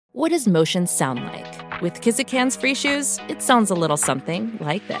What does motion sound like? With Kizikans free shoes, it sounds a little something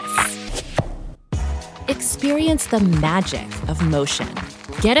like this. Experience the magic of motion.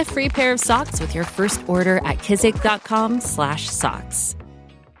 Get a free pair of socks with your first order at kizik.com/socks.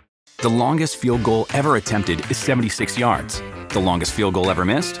 The longest field goal ever attempted is 76 yards. The longest field goal ever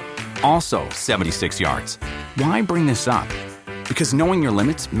missed? Also 76 yards. Why bring this up? Because knowing your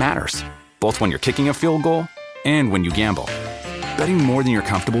limits matters, both when you're kicking a field goal and when you gamble. Betting more than you're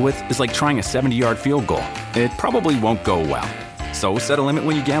comfortable with is like trying a 70-yard field goal. It probably won't go well. So set a limit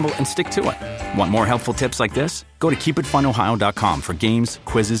when you gamble and stick to it. Want more helpful tips like this? Go to keepitfunohio.com for games,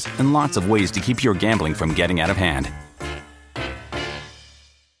 quizzes, and lots of ways to keep your gambling from getting out of hand.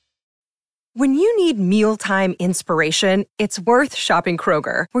 When you need mealtime inspiration, it's worth shopping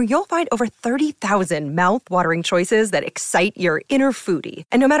Kroger, where you'll find over 30,000 mouth-watering choices that excite your inner foodie.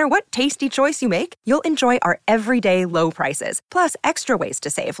 And no matter what tasty choice you make, you'll enjoy our everyday low prices, plus extra ways to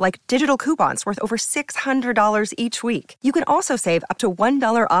save, like digital coupons worth over $600 each week. You can also save up to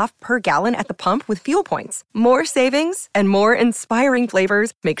 $1 off per gallon at the pump with fuel points. More savings and more inspiring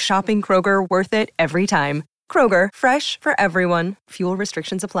flavors make shopping Kroger worth it every time. Kroger, fresh for everyone. Fuel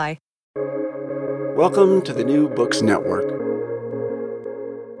restrictions apply. Welcome to the New Books Network.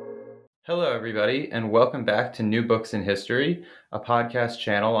 Hello, everybody, and welcome back to New Books in History, a podcast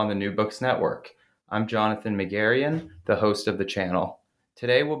channel on the New Books Network. I'm Jonathan Megarian, the host of the channel.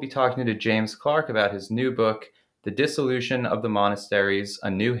 Today, we'll be talking to James Clark about his new book, The Dissolution of the Monasteries, A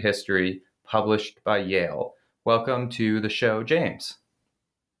New History, published by Yale. Welcome to the show, James.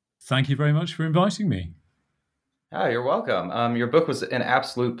 Thank you very much for inviting me. Oh, you're welcome. Your book was an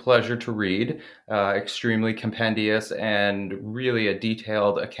absolute pleasure to read, extremely compendious and really a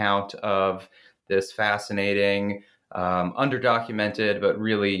detailed account of this fascinating, underdocumented, but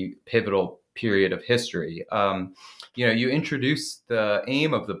really pivotal period of history. You introduce the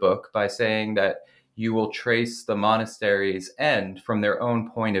aim of the book by saying that you will trace the monasteries' end from their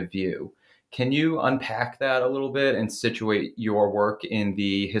own point of view. Can you unpack that a little bit and situate your work in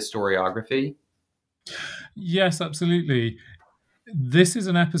the historiography? Yes, absolutely. This is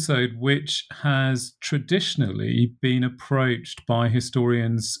an episode which has traditionally been approached by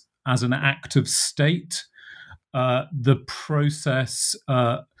historians as an act of state, the process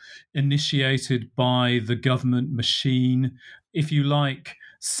initiated by the government machine, if you like,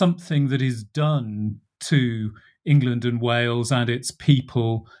 something that is done to England and Wales and its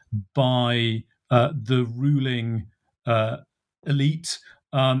people by the ruling elite.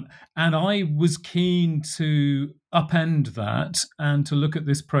 And I was keen to upend that and to look at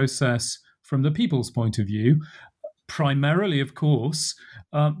this process from the people's point of view, primarily, of course,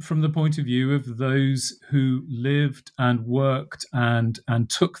 from the point of view of those who lived and worked and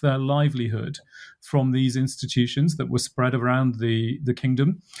took their livelihood from these institutions that were spread around the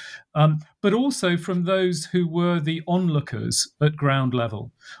kingdom, but also from those who were the onlookers at ground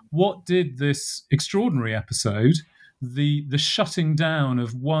level. What did this extraordinary episode, the shutting down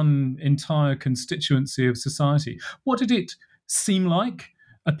of one entire constituency of society, what did it seem like,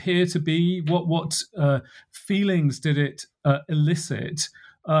 appear to be? What feelings did it elicit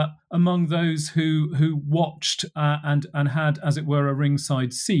among those who watched and had, as it were, a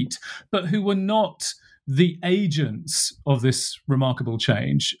ringside seat, but who were not the agents of this remarkable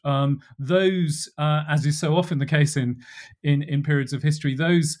change? Those, as is so often the case in periods of history,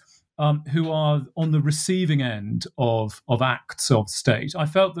 those who are on the receiving end of acts of state. I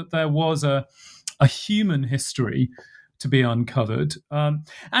felt that there was a human history to be uncovered, and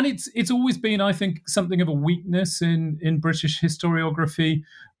it's always been, I think, something of a weakness in British historiography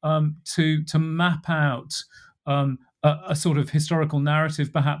to map out a sort of historical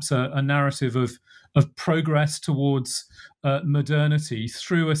narrative, perhaps a narrative of progress towards modernity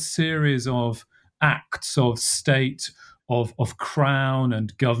through a series of acts of state, of crown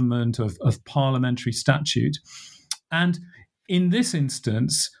and government, of parliamentary statute. And in this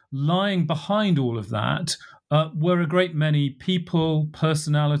instance, lying behind all of that were a great many people,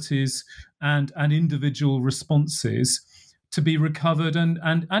 personalities, and individual responses to be recovered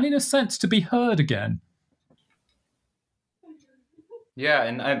and in a sense to be heard again. Yeah,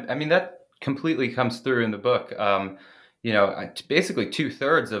 and I mean, that completely comes through in the book. Basically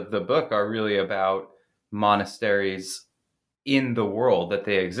 2/3 of the book are really about monasteries in the world that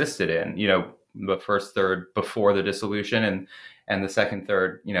they existed in. The first third before the dissolution and the second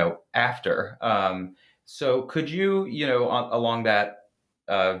third, after. So could you, along that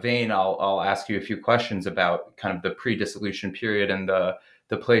vein, I'll ask you a few questions about kind of the pre-dissolution period and the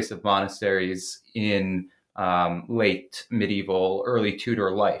place of monasteries in late medieval, early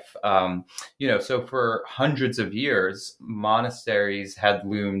Tudor life. So for hundreds of years, monasteries had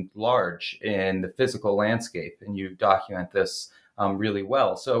loomed large in the physical landscape, and you document this really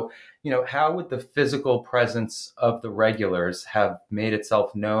well. So, how would the physical presence of the regulars have made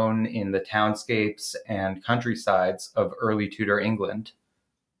itself known in the townscapes and countrysides of early Tudor England?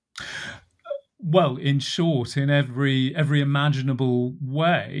 Well, in short, in every imaginable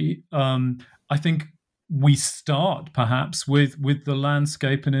way, I think we start perhaps with the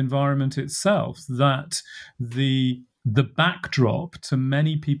landscape and environment itself. That the backdrop to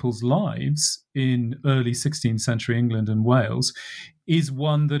many people's lives in early 16th century England and Wales is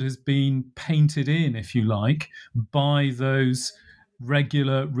one that has been painted in, if you like, by those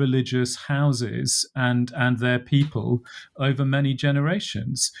regular religious houses and their people over many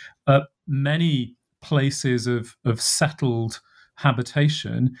generations. Many places of settled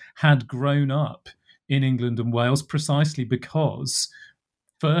habitation had grown up in England and Wales precisely because,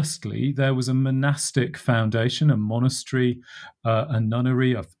 firstly, there was a monastic foundation, a monastery, a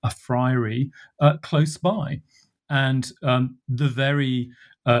nunnery, a friary close by. And the very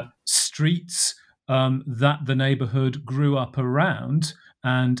streets that the neighborhood grew up around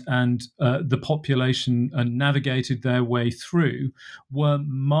and the population navigated their way through were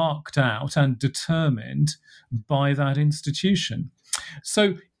marked out and determined by that institution.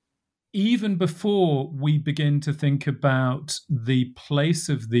 So even before we begin to think about the place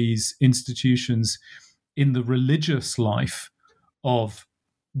of these institutions in the religious life of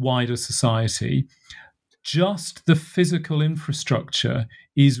wider society, just the physical infrastructure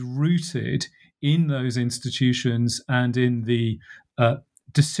is rooted in those institutions and in the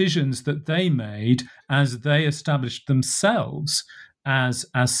decisions that they made as they established themselves as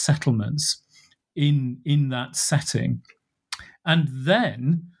settlements in that setting. And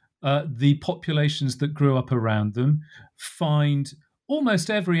then the populations that grew up around them find almost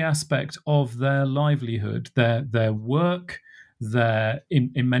every aspect of their livelihood, their work,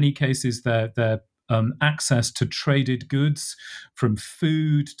 in many cases their access to traded goods, from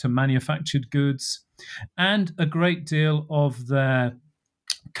food to manufactured goods, and a great deal of their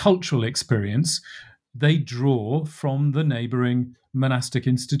cultural experience they draw from the neighbouring monastic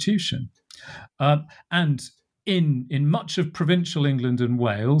institution. And in much of provincial England and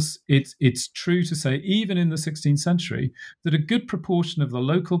Wales, it's true to say, even in the 16th century, that a good proportion of the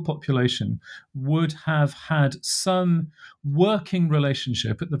local population would have had some working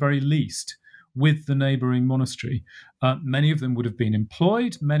relationship, at the very least, with the neighbouring monastery. Many of them would have been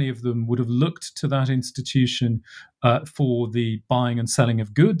employed. Many of them would have looked to that institution for the buying and selling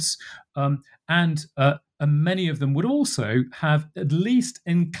of goods. And many of them would also have at least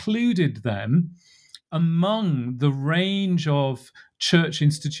included them among the range of church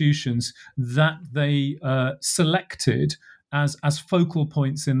institutions that they selected as focal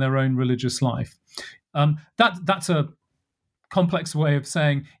points in their own religious life. That's a complex way of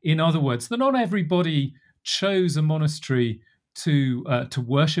saying, in other words, that not everybody chose a monastery to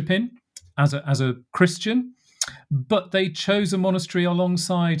worship in as a Christian, but they chose a monastery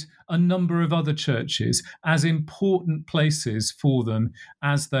alongside a number of other churches as important places for them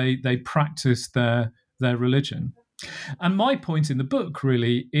as they practiced their religion. And my point in the book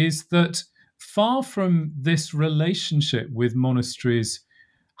really is that, far from this relationship with monasteries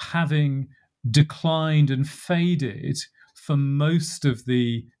having declined and faded for most of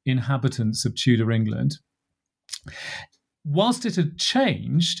the inhabitants of Tudor England, whilst it had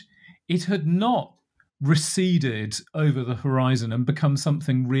changed, it had not receded over the horizon and become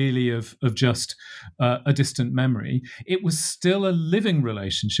something really of just a distant memory. It was still a living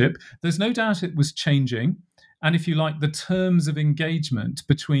relationship. There's no doubt it was changing. And if you like, the terms of engagement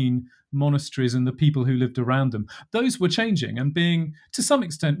between monasteries and the people who lived around them, those were changing and being, to some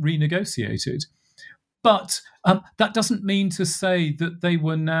extent, renegotiated. But that doesn't mean to say that they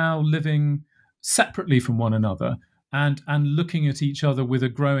were now living separately from one another and looking at each other with a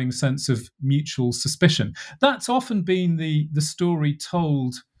growing sense of mutual suspicion. That's often been the story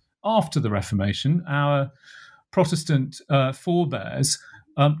told after the Reformation. Our Protestant forebears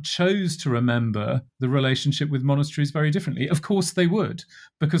chose to remember the relationship with monasteries very differently. Of course they would,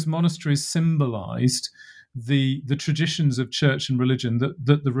 because monasteries symbolised the traditions of church and religion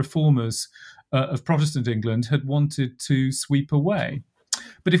that the reformers of Protestant England had wanted to sweep away.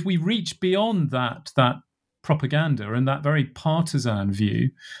 But if we reach beyond that propaganda and that very partisan view,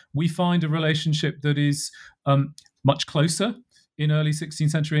 we find a relationship that is much closer, in early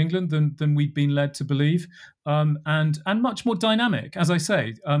 16th century England than we'd been led to believe, and much more dynamic, as I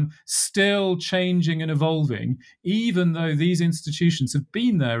say, still changing and evolving, even though these institutions have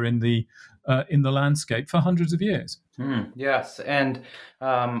been there in the landscape for hundreds of years. Yes, and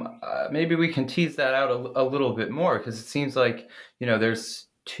maybe we can tease that out a little bit more, because it seems like, there's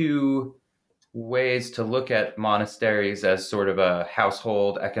two ways to look at monasteries as sort of a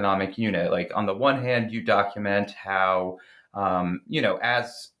household economic unit. Like, on the one hand, you document how,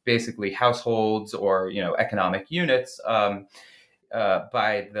 as basically households or, economic units, by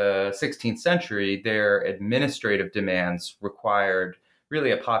the 16th century, their administrative demands required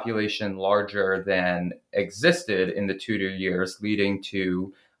really a population larger than existed in the Tudor years, leading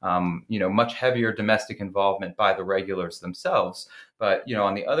to much heavier domestic involvement by the regulars themselves. But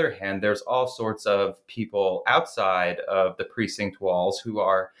on the other hand, there's all sorts of people outside of the precinct walls who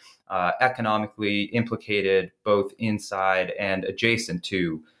are economically implicated both inside and adjacent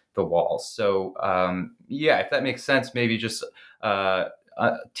to the walls. So if that makes sense, maybe just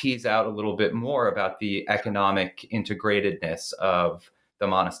tease out a little bit more about the economic integratedness of the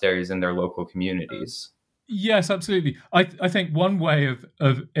monasteries in their local communities. Yes, absolutely. I think one way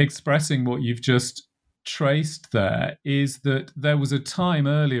of expressing what you've just traced there is that there was a time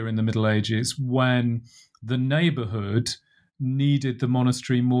earlier in the Middle Ages when the neighborhood needed the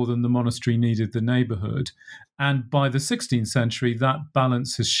monastery more than the monastery needed the neighborhood. And by the 16th century, that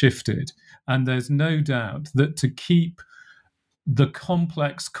balance has shifted. And there's no doubt that to keep the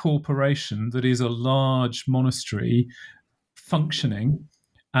complex corporation that is a large monastery functioning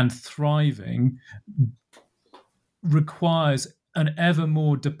and thriving requires an ever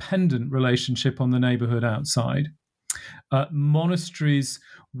more dependent relationship on the neighborhood outside. Monasteries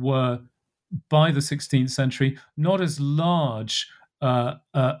were, by the 16th century, not as large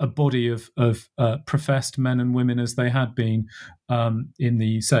a body of professed men and women as they had been in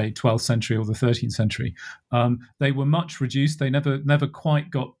the, say, 12th century or the 13th century. They were much reduced. They never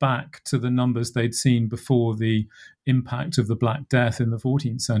quite got back to the numbers they'd seen before the impact of the Black Death in the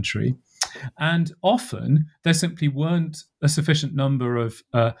 14th century. And often there simply weren't a sufficient number of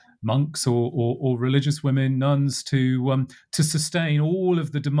monks or religious women, nuns, to sustain all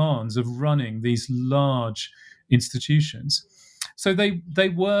of the demands of running these large institutions. So they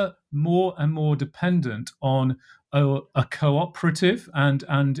were more and more dependent on a cooperative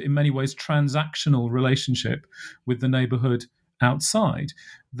and in many ways transactional relationship with the neighborhood outside.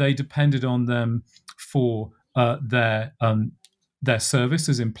 They depended on them for their service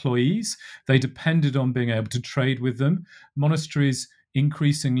as employees. They depended on being able to trade with them. Monasteries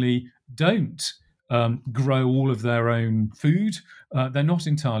increasingly don't grow all of their own food. They're not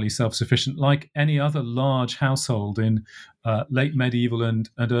entirely self-sufficient. Like any other large household in late medieval and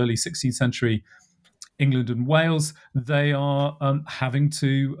early 16th century England and Wales, they are having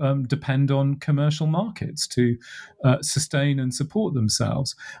to depend on commercial markets to sustain and support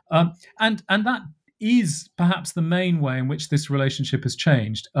themselves. And that is perhaps the main way in which this relationship has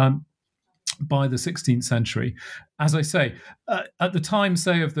changed by the 16th century. As I say, at the time,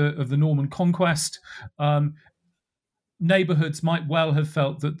 say, of the Norman conquest, neighborhoods might well have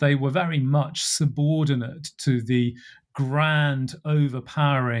felt that they were very much subordinate to the grand,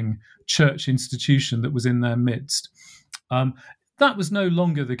 overpowering church institution that was in their midst. That was no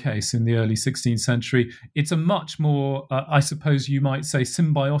longer the case in the early 16th century. It's a much more, I suppose you might say,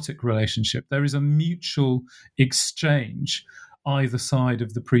 symbiotic relationship. There is a mutual exchange either side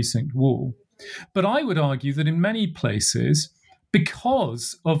of the precinct wall. But I would argue that in many places,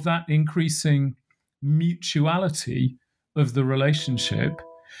 because of that increasing mutuality of the relationship,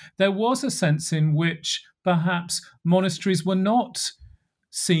 there was a sense in which perhaps monasteries were not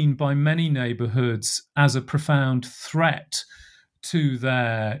seen by many neighborhoods as a profound threat to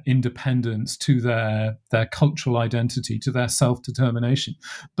their independence, to their cultural identity, to their self-determination.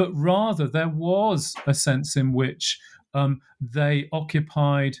 But rather, there was a sense in which they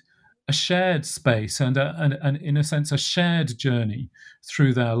occupied a shared space and in a sense, a shared journey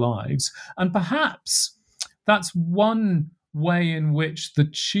through their lives. And perhaps that's one way in which the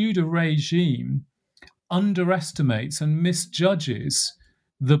Tudor regime underestimates and misjudges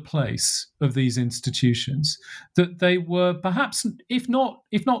the place of these institutions, that they were perhaps, if not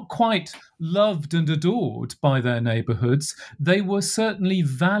quite loved and adored by their neighborhoods, they were certainly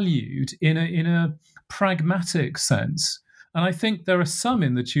valued in a pragmatic sense. And I think there are some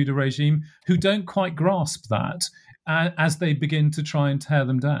in the Tudor regime who don't quite grasp that as they begin to try and tear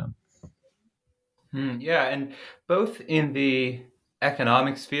them down. Yeah, and both in the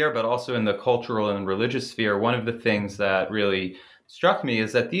economic sphere, but also in the cultural and religious sphere, one of the things that really struck me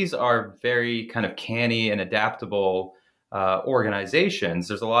is that these are very kind of canny and adaptable organizations.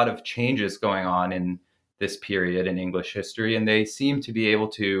 There's a lot of changes going on in this period in English history, and they seem to be able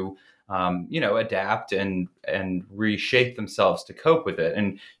to adapt and reshape themselves to cope with it.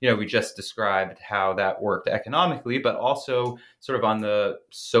 And, we just described how that worked economically, but also sort of on the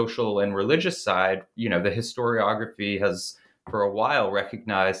social and religious side, the historiography has for a while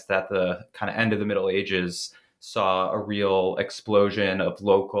recognized that the kind of end of the Middle Ages saw a real explosion of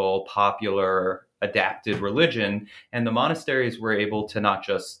local, popular, adapted religion. And the monasteries were able to not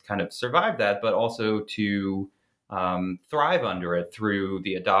just kind of survive that, but also to thrive under it through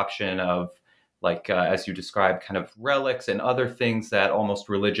the adoption of, as you described, kind of relics and other things that almost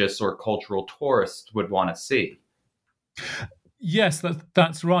religious or cultural tourists would want to see. Yes,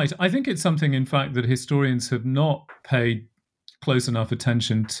 that's right. I think it's something, in fact, that historians have not paid close enough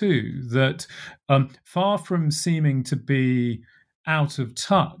attention to, that far from seeming to be out of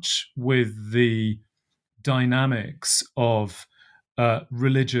touch with the dynamics of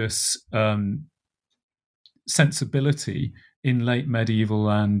religious sensibility in late medieval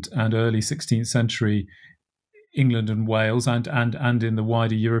and early 16th century England and Wales and in the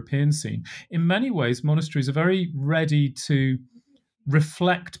wider European scene. In many ways, monasteries are very ready to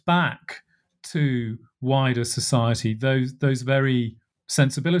reflect back to wider society those very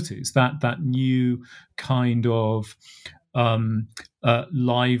sensibilities, that new kind of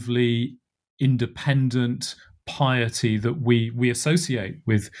lively, independent piety that we associate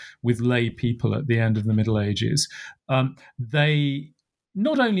with lay people at the end of the Middle Ages. They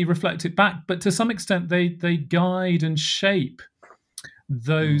not only reflect it back, but to some extent they guide and shape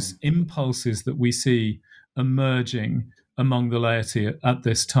those impulses that we see emerging among the laity at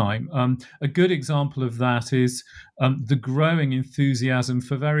this time. A good example of that is the growing enthusiasm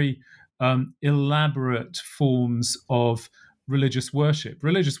for very elaborate forms of religious worship.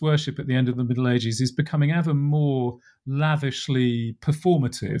 Religious worship at the end of the Middle Ages is becoming ever more lavishly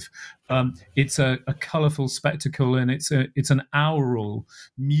performative. It's a colourful spectacle, and it's an aural,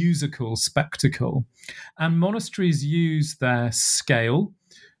 musical spectacle. And monasteries use their scale,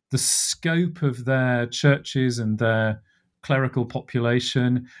 the scope of their churches and their clerical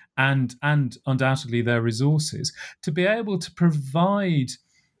population, and undoubtedly their resources, to be able to provide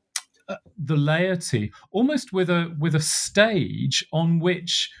the laity almost with a stage on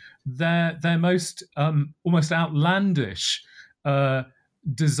which their most almost outlandish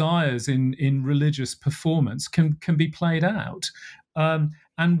desires in religious performance can be played out,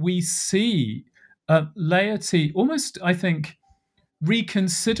 and we see laity almost, I think,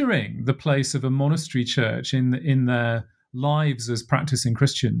 reconsidering the place of a monastery church in their lives as practicing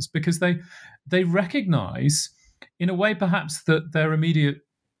Christians, because they recognize, in a way perhaps that their immediate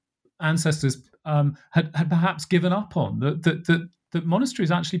ancestors had perhaps given up on, that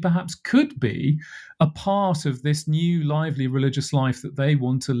monasteries actually perhaps could be a part of this new lively religious life that they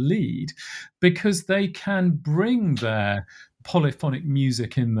want to lead, because they can bring their polyphonic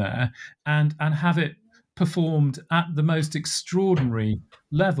music in there and have it performed at the most extraordinary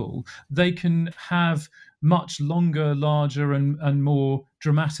level. They can have much longer, larger and more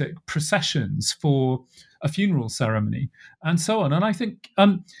dramatic processions for a funeral ceremony and so on. And I think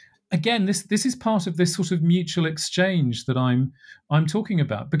again, this is part of this sort of mutual exchange that I'm talking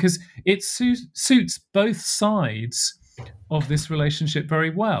about, because it suits both sides of this relationship very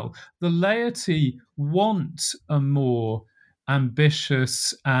well. The laity want a more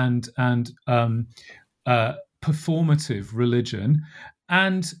ambitious and performative religion,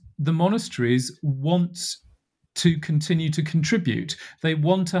 and the monasteries want to continue to contribute. They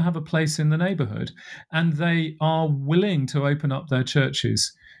want to have a place in the neighborhood, and they are willing to open up their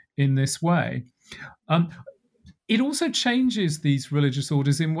churches in this way. It also changes these religious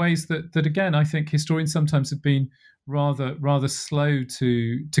orders in ways that again, I think historians sometimes have been rather slow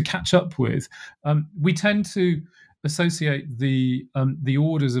to catch up with. We tend to associate the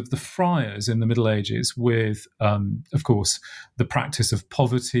orders of the friars in the Middle Ages with, of course, the practice of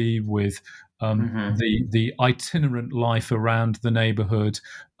poverty, with the itinerant life around the neighborhood,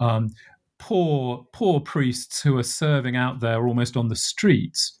 poor priests who are serving out there almost on the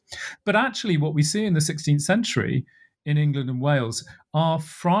streets. But actually what we see in the 16th century in England and Wales are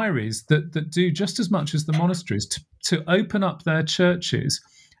friaries that do just as much as the monasteries to open up their churches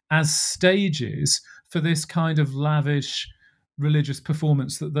as stages for this kind of lavish religious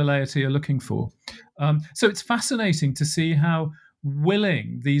performance that the laity are looking for. So it's fascinating to see how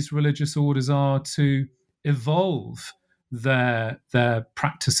willing these religious orders are to evolve their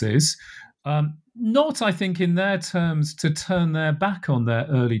practices, not, I think, in their terms to turn their back on their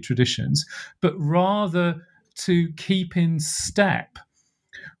early traditions, but rather to keep in step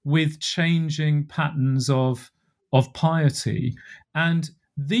with changing patterns of of piety. And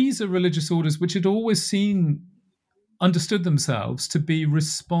these are religious orders which had always understood themselves to be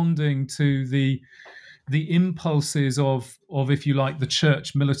responding to the impulses of, if you like, the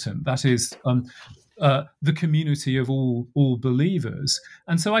church militant, that is, the community of all believers.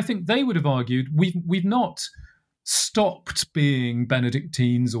 And so I think they would have argued we've not stopped being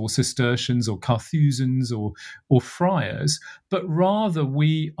Benedictines or Cistercians or Carthusins or friars, but rather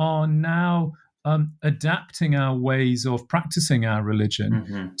we are now adapting our ways of practicing our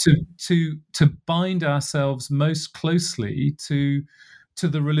religion to bind ourselves most closely to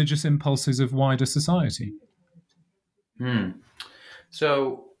the religious impulses of wider society.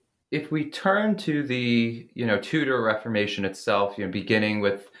 So if we turn to the Tudor Reformation itself, beginning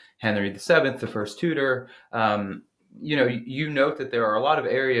with Henry VII, the first Tudor, you note that there are a lot of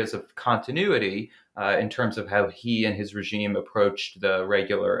areas of continuity in terms of how he and his regime approached the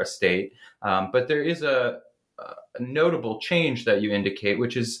regular estate. But there is a notable change that you indicate,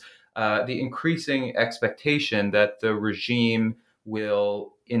 which is the increasing expectation that the regime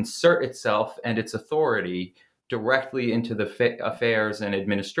will insert itself and its authority directly into the affairs and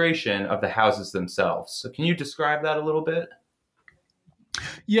administration of the houses themselves. So can you describe that a little bit?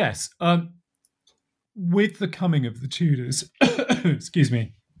 Yes. With the coming of the Tudors, excuse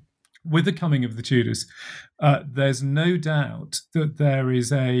me, with the coming of the Tudors, there's no doubt that there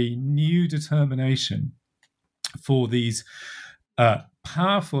is a new determination for these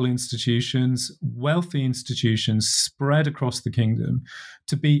powerful institutions, wealthy institutions spread across the kingdom,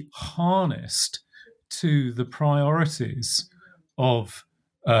 to be harnessed to the priorities of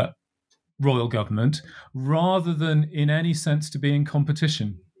royal government, rather than in any sense to be in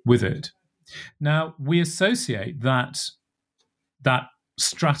competition with it. Now, we associate that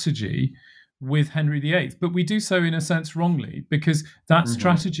strategy with Henry VIII, but we do so in a sense wrongly, because that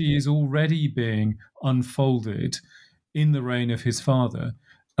strategy is already being unfolded in the reign of his father.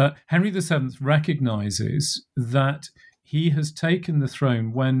 Henry VII recognizes that he has taken the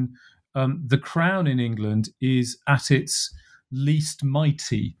throne when the crown in England is at its least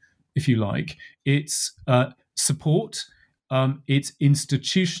mighty, if you like. Its support, its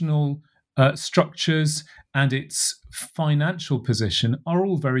institutional structures, and its financial position are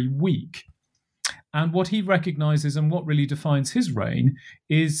all very weak. And what he recognizes, and what really defines his reign,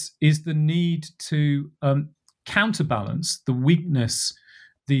 is the need to counterbalance the weakness,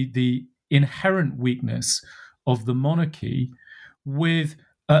 the inherent weakness of the monarchy, with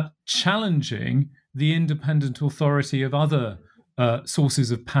challenging the independent authority of other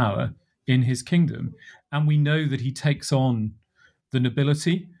sources of power in his kingdom. And we know that he takes on the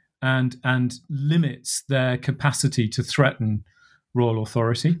nobility and limits their capacity to threaten royal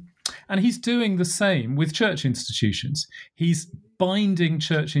authority. And he's doing the same with church institutions. He's binding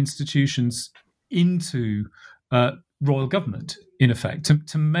church institutions into royal government, in effect,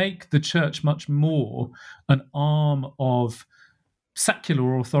 to make the church much more an arm of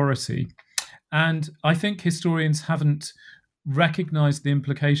secular authority. And I think historians haven't recognized the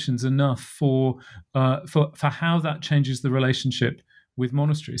implications enough for how that changes the relationship with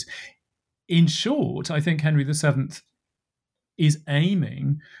monasteries. In short, I think Henry VII is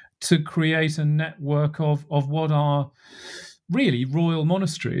aiming to create a network of what are really royal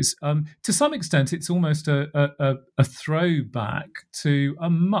monasteries. To some extent, it's almost a throwback to a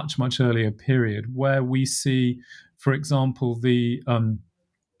much, much earlier period, where we see, for example,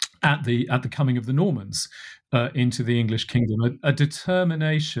 at the coming of the Normans into the English kingdom, a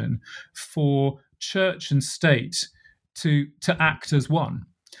determination for church and state to act as one.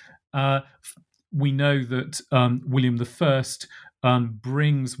 We know that William I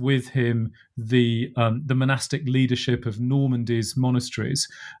brings with him the monastic leadership of Normandy's monasteries.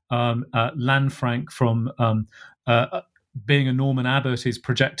 Lanfranc, from being a Norman abbot, is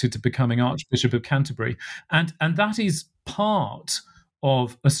projected to becoming Archbishop of Canterbury, and that is part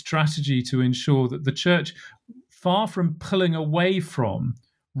of a strategy to ensure that the church, far from pulling away from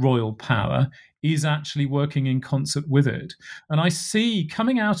royal power, is actually working in concert with it. And I see,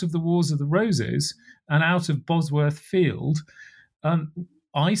 coming out of the Wars of the Roses and out of Bosworth Field,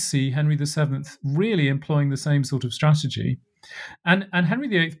 I see Henry VII really employing the same sort of strategy. And Henry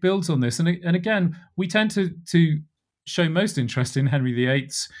VIII builds on this. And again, we tend to show most interest in Henry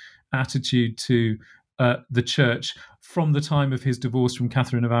VIII's attitude to the church from the time of his divorce from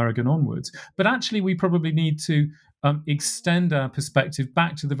Catherine of Aragon onwards. But actually, we probably need to extend our perspective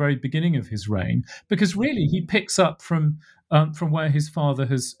back to the very beginning of his reign, because really he picks up from where his father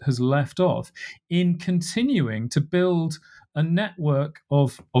has left off in continuing to build a network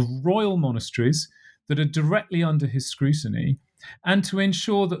of royal monasteries that are directly under his scrutiny, and to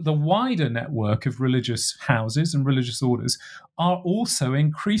ensure that the wider network of religious houses and religious orders are also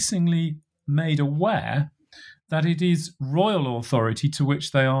increasingly made aware that it is royal authority to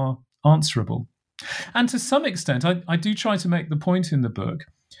which they are answerable. And to some extent, I do try to make the point in the book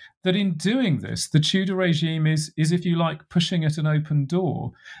that in doing this, the Tudor regime is, if you like, pushing at an open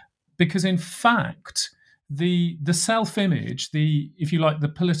door, because in fact, the self-image, if you like, the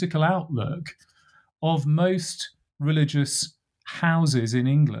political outlook of most religious houses in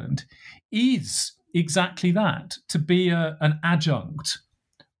England is exactly that, to be an adjunct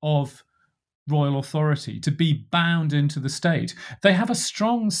of royal authority, to be bound into the state. They have a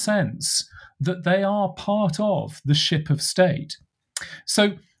strong sense that they are part of the ship of state.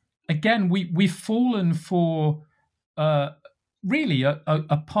 So again, we've fallen for really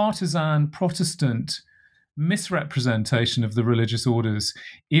a partisan Protestant misrepresentation of the religious orders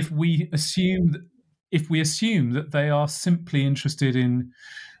if we assume that they are simply interested in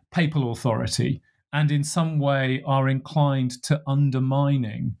papal authority and in some way are inclined to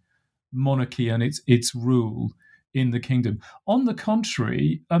undermining monarchy and its rule in the kingdom. On the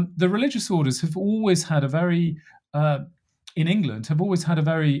contrary, the religious orders have always had a very in England have always had a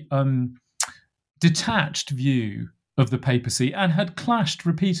very detached view of the papacy and had clashed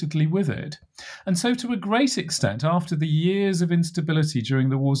repeatedly with it. And so to a great extent, after the years of instability during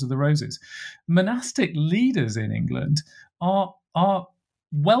the Wars of the Roses, monastic leaders in England are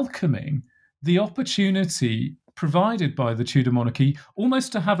welcoming the opportunity provided by the Tudor monarchy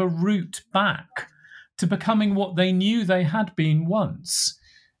almost to have a route back to becoming what they knew they had been once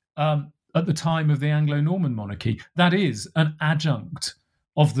at the time of the Anglo-Norman monarchy. That is, an adjunct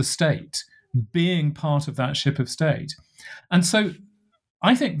of the state, being part of that ship of state. And so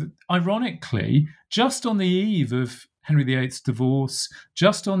I think that, ironically, just on the eve of Henry VIII's divorce,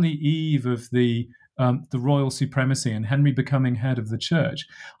 just on the eve of the royal supremacy and Henry becoming head of the church,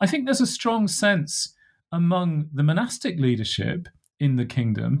 I think there's a strong sense among the monastic leadership in the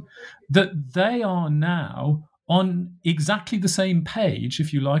kingdom that they are now on exactly the same page,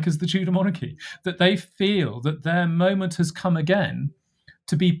 if you like, as the Tudor monarchy, that they feel that their moment has come again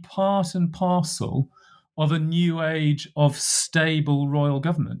to be part and parcel of a new age of stable royal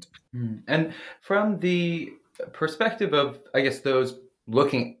government. And from the perspective of, I guess, those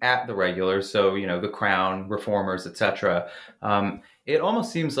looking at the regulars, so, the crown, reformers, etc., it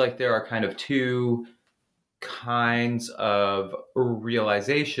almost seems like there are kind of two kinds of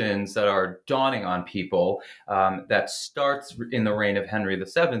realizations that are dawning on people that starts in the reign of Henry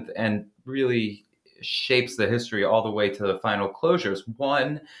VII and really shapes the history all the way to the final closures.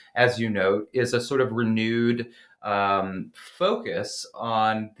 One, as you note, is a sort of renewed focus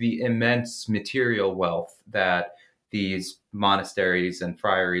on the immense material wealth that these monasteries and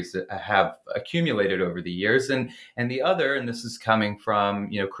friaries have accumulated over the years. And the other, and this is coming from,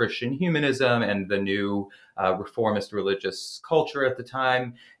 Christian humanism and the new reformist religious culture at the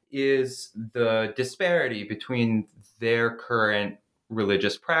time, is the disparity between their current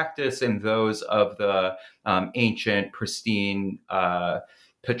religious practice and those of the ancient, pristine,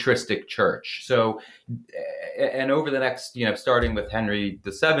 patristic church. So, and over the next, starting with Henry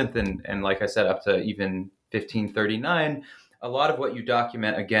VII and like I said, up to even 1539, a lot of what you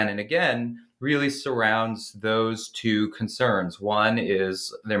document again and again really surrounds those two concerns. One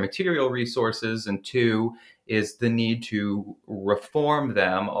is their material resources, and two is the need to reform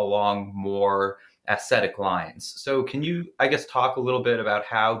them along more ascetic lines. So can you, I guess, talk a little bit about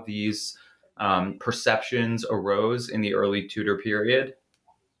how these perceptions arose in the early Tudor period?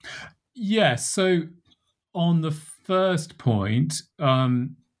 Yes. So on the first point,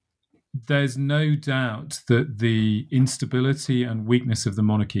 there's no doubt that the instability and weakness of the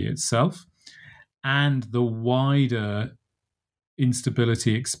monarchy itself and the wider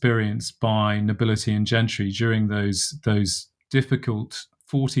instability experienced by nobility and gentry during those difficult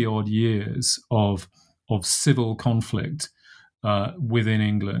 40-odd years of civil conflict within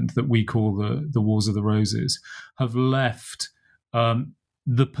England that we call the Wars of the Roses have left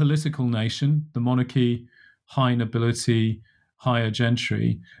the political nation, the monarchy, high nobility, higher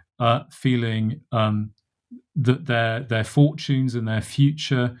gentry, feeling that their fortunes and their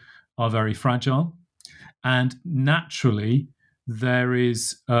future are very fragile. And naturally, there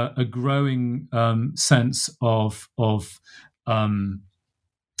is a growing sense of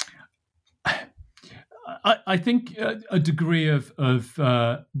I think a degree of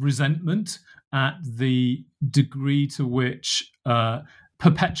resentment at the degree to which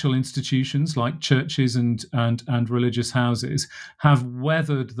perpetual institutions like churches and religious houses have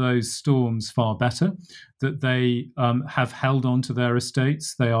weathered those storms far better, that they have held on to their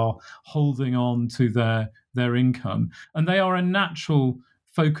estates, they are holding on to their income, and they are a natural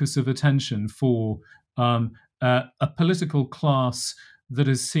focus of attention for a political class that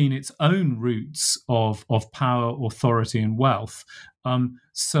has seen its own roots of power, authority, and wealth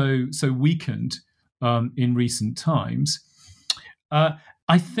so weakened in recent times.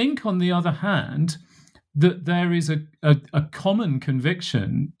 I think, on the other hand, that there is a common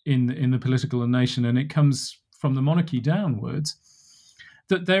conviction in the political nation, and it comes from the monarchy downwards,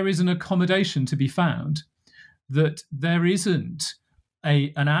 that there is an accommodation to be found, that there isn't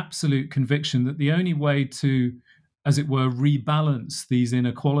an absolute conviction that the only way to, as it were, rebalance these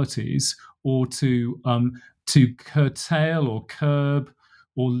inequalities, or to curtail or curb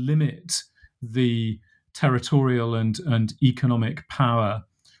or limit the territorial and economic power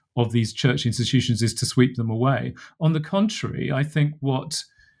of these church institutions, is to sweep them away. On the contrary, I think what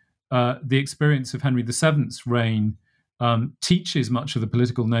the experience of Henry VII's reign teaches much of the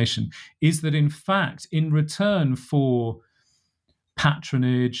political nation is that, in fact, in return for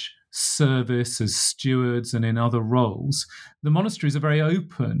patronage, service as stewards and in other roles, the monasteries are very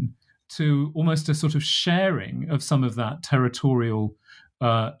open to almost a sort of sharing of some of that territorial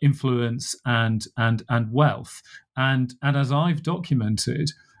influence and wealth. And as I've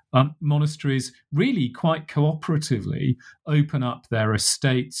documented, monasteries really quite cooperatively open up their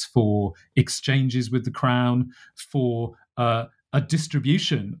estates for exchanges with the crown, for a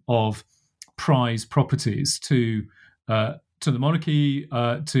distribution of prize properties to the monarchy,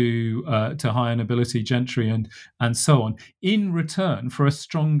 to higher nobility, gentry, and so on, in return for a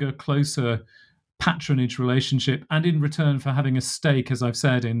stronger, closer patronage relationship, and in return for having a stake, as I've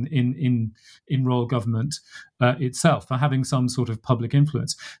said, in royal government itself, for having some sort of public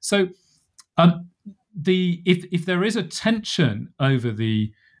influence. So, if there is a tension over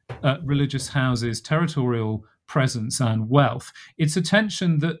the religious houses' territorial presence and wealth, it's a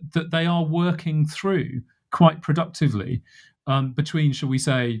tension that they are working through quite productively between, shall we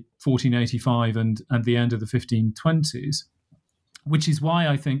say, 1485 and the end of the 1520s. Which is why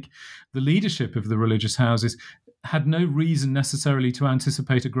I think the leadership of the religious houses had no reason necessarily to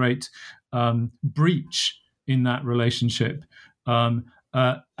anticipate a great breach in that relationship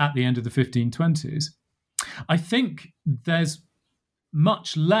at the end of the 1520s. I think there's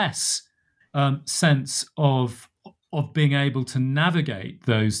much less sense of being able to navigate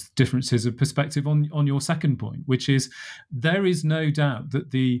those differences of perspective on your second point, which is there is no doubt that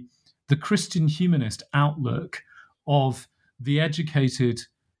the Christian humanist outlook of the educated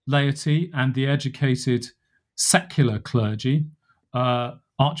laity and the educated secular clergy,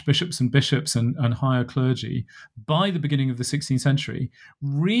 archbishops and bishops and higher clergy, by the beginning of the 16th century,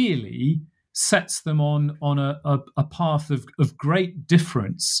 really sets them on a path of great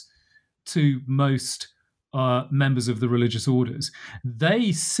difference to most members of the religious orders.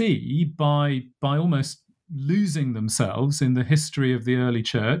 They see, by almost losing themselves in the history of the early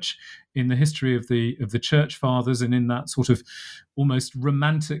church, in the history of the church fathers, and in that sort of almost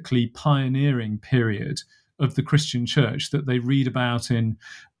romantically pioneering period of the Christian church that they read about in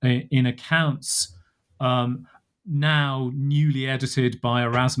accounts now newly edited by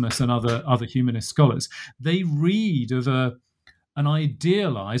Erasmus and other humanist scholars. They read of an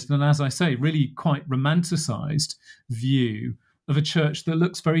idealized and, as I say, really quite romanticized view of a church that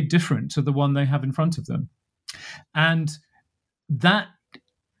looks very different to the one they have in front of them. And that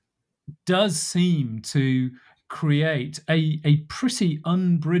does seem to create a pretty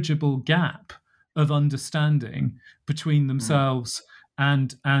unbridgeable gap of understanding between themselves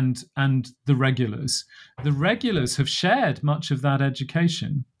and the regulars. The regulars have shared much of that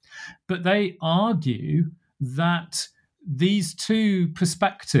education, but they argue that these two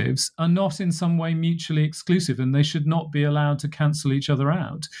perspectives are not in some way mutually exclusive, and they should not be allowed to cancel each other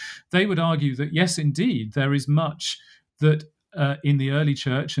out. They would argue that, yes, indeed, there is much that in the early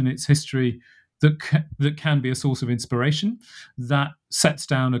church and its history that can be a source of inspiration, that sets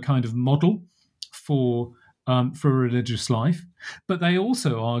down a kind of model for religious life. But they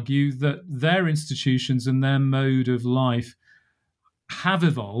also argue that their institutions and their mode of life have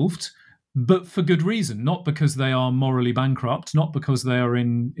evolved, but for good reason, not because they are morally bankrupt, not because they are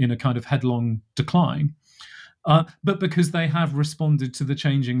in a kind of headlong decline, but because they have responded to the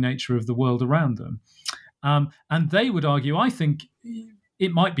changing nature of the world around them. And they would argue, I think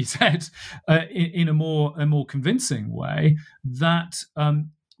it might be said in a more convincing way, that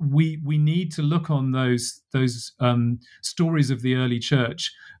we need to look on those stories of the early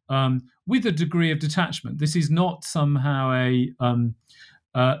church with a degree of detachment. This is not somehow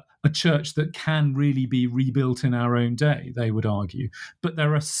a church that can really be rebuilt in our own day, they would argue. But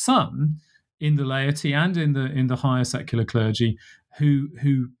there are some in the laity and in the higher secular clergy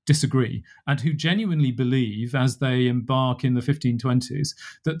who disagree and who genuinely believe, as they embark in the 1520s,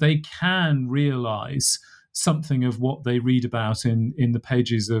 that they can realize something of what they read about in the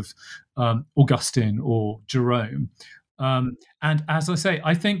pages of Augustine or Jerome. And as I say,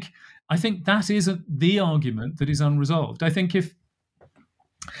 I think that is the argument that is unresolved. I think if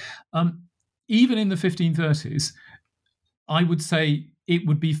even in the 1530s, I would say it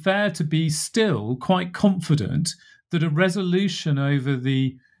would be fair to be still quite confident that a resolution over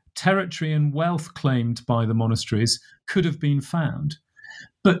the territory and wealth claimed by the monasteries could have been found.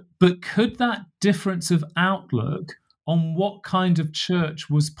 But could that difference of outlook on what kind of church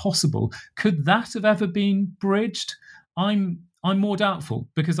was possible, could that have ever been bridged? I'm more doubtful,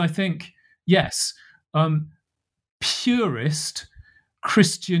 because I think, yes, purist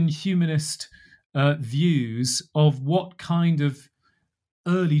Christian humanist views of what kind of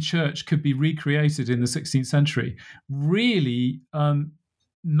early church could be recreated in the 16th century really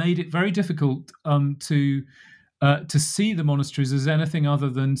made it very difficult to see the monasteries as anything other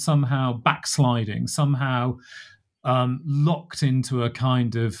than somehow backsliding, somehow locked into a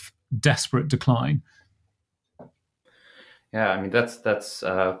kind of desperate decline. Yeah, I mean, that's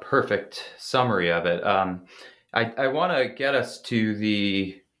a perfect summary of it. I want to get us to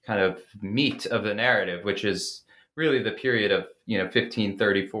the kind of meat of the narrative, which is really the period of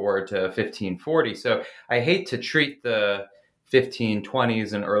 1534 to 1540. So I hate to treat the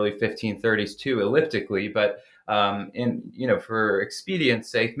 1520s and early 1530s too elliptically, but for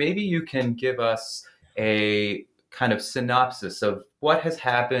expedience sake, maybe you can give us a kind of synopsis of what has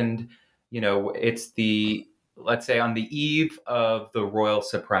happened. It's let's say on the eve of the royal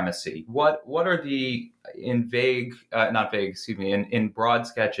supremacy. What are the, in broad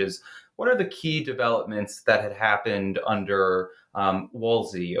sketches, what are the key developments that had happened under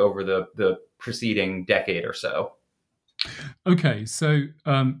Wolsey over the preceding decade or so? Okay, so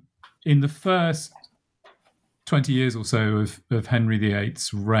in the first 20 years or so of Henry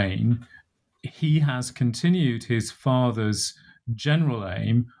VIII's reign, he has continued his father's general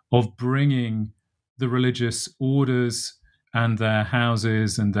aim of bringing the religious orders and their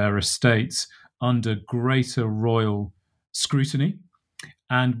houses and their estates under greater royal scrutiny,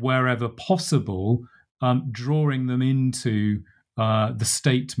 and wherever possible, drawing them into the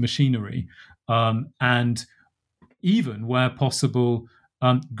state machinery, and even where possible,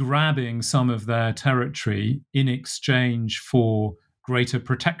 grabbing some of their territory in exchange for greater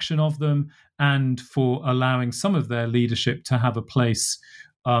protection of them and for allowing some of their leadership to have a place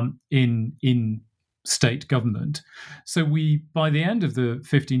in state government. So by the end of the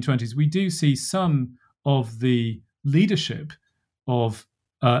 1520s, we do see some of the leadership of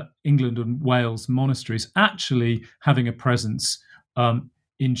England and Wales monasteries actually having a presence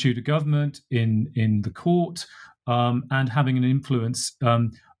in Tudor government, in the court, and having an influence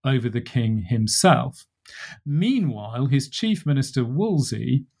over the king himself. Meanwhile, his chief minister,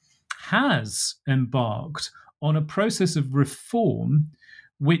 Wolsey, has embarked on a process of reform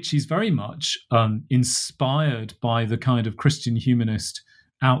which is very much inspired by the kind of Christian humanist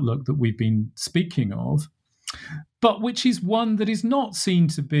outlook that we've been speaking of, but which is one that is not seen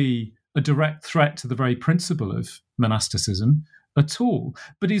to be a direct threat to the very principle of monasticism at all,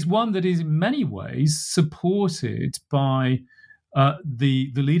 but is one that is in many ways supported by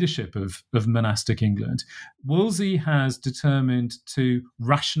the leadership of monastic England. Wolsey has determined to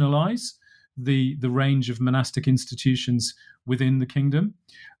rationalise the range of monastic institutions within the kingdom.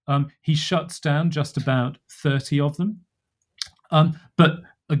 He shuts down just about 30 of them, but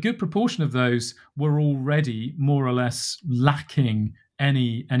a good proportion of those were already more or less lacking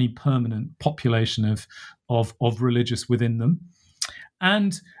any permanent population of religious within them.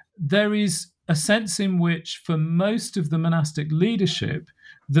 And there is a sense in which, for most of the monastic leadership,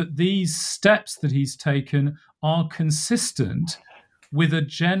 that these steps that he's taken are consistent with a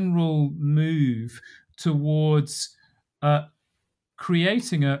general move towards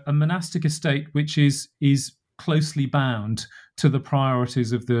creating a monastic estate which is closely bound to the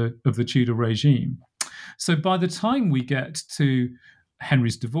priorities of the Tudor regime. So by the time we get to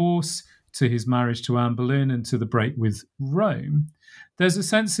Henry's divorce, to his marriage to Anne Boleyn, and to the break with Rome, there's a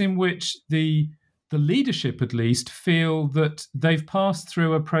sense in which the leadership, at least, feel that they've passed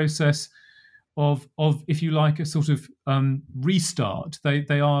through a process of if you like, a sort of restart.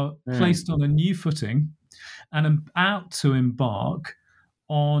 They are placed on a new footing and about to embark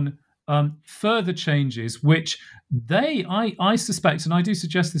on further changes, which I suspect, and I do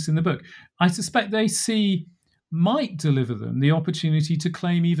suggest this in the book, I suspect they see might deliver them the opportunity to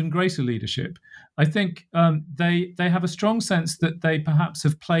claim even greater leadership. I think they have a strong sense that they perhaps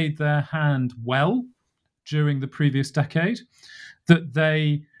have played their hand well during the previous decade, that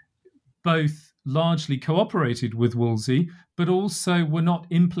they both largely cooperated with Wolsey, but also were not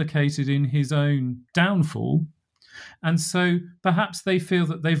implicated in his own downfall. And so perhaps they feel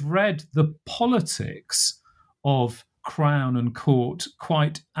that they've read the politics of crown and court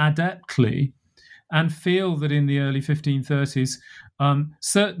quite adeptly, and feel that in the early 1530s,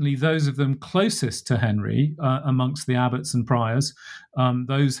 certainly those of them closest to Henry, amongst the abbots and priors,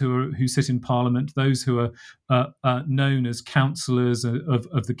 those who sit in Parliament, those who are known as councillors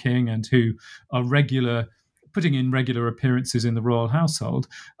of the king and who are putting in regular appearances in the royal household,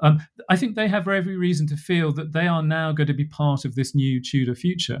 I think they have every reason to feel that they are now going to be part of this new Tudor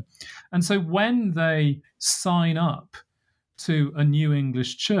future. And so when they sign up to a new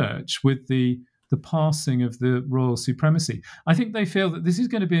English church with the passing of the royal supremacy, I think they feel that this is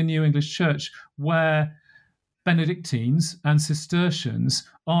going to be a new English church where Benedictines and Cistercians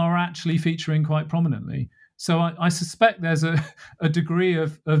are actually featuring quite prominently. So I suspect there's a degree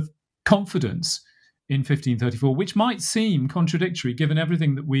of confidence in 1534, which might seem contradictory given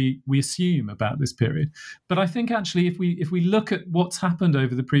everything that we assume about this period. But I think actually if we look at what's happened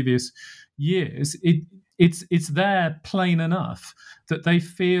over the previous years, it's there plain enough that they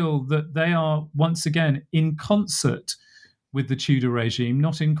feel that they are once again in concert with the Tudor regime,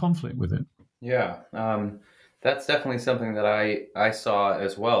 not in conflict with it. Yeah, that's definitely something that I saw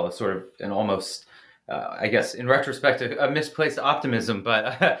as well, as sort of an almost, I guess, in retrospect, a misplaced optimism,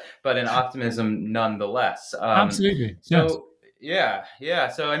 but an optimism nonetheless. Absolutely. So yes. Yeah.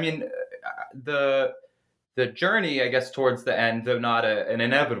 So I mean, the journey, I guess, towards the end, though not an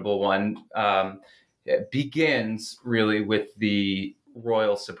inevitable one, it begins really with the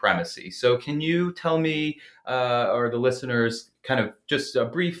royal supremacy. So can you tell me, or the listeners, kind of just a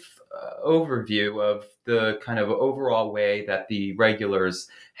brief overview of the kind of overall way that the regulars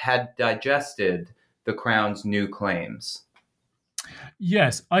had digested the crown's new claims?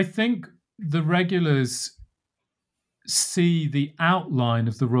 Yes, I think the regulars see the outline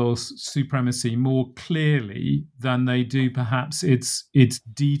of the royal supremacy more clearly than they do perhaps its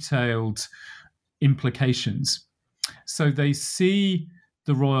detailed implications. So they see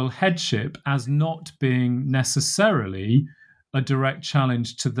the royal headship as not being necessarily a direct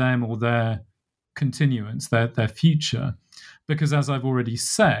challenge to them or their continuance, their future, because as I've already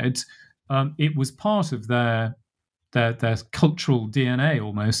said, it was part of their cultural DNA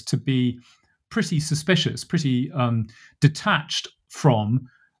almost to be pretty suspicious, pretty detached from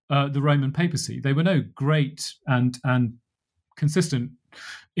the Roman papacy. They were no great and consistent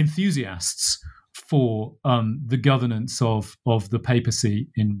enthusiasts for the governance of the papacy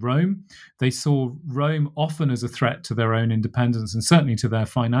in Rome. They saw Rome often as a threat to their own independence and certainly to their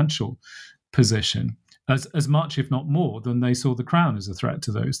financial position, as much, if not more, than they saw the crown as a threat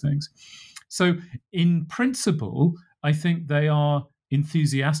to those things. So in principle, I think they are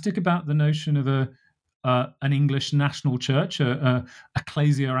enthusiastic about the notion of an English national church,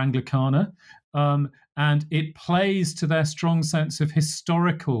 Ecclesia Anglicana, and it plays to their strong sense of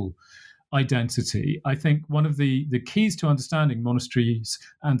historical identity. I think one of the keys to understanding monasteries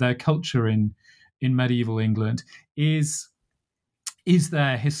and their culture in medieval England is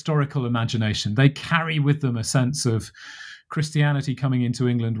their historical imagination. They carry with them a sense of Christianity coming into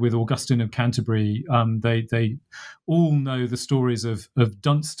England with Augustine of Canterbury. They all know the stories of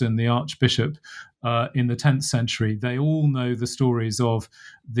Dunstan, the Archbishop, in the 10th century. They all know the stories of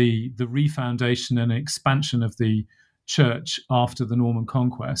the refoundation and expansion of the church after the Norman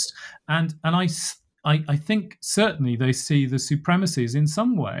conquest. And I think certainly they see the supremacies in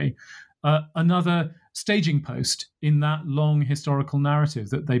some way another staging post in that long historical narrative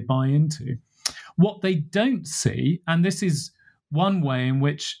that they buy into. What they don't see, and this is one way in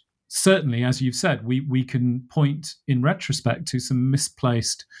which certainly, as you've said, we can point in retrospect to some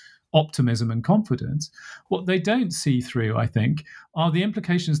misplaced optimism and confidence. What they don't see through, I think, are the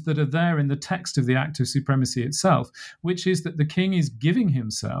implications that are there in the text of the Act of Supremacy itself, which is that the king is giving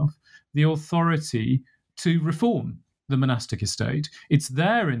himself the authority to reform the monastic estate. It's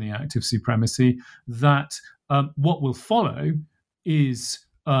there in the Act of Supremacy that what will follow is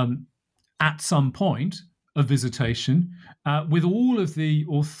at some point a visitation with all of the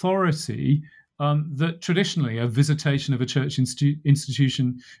authority that traditionally a visitation of a church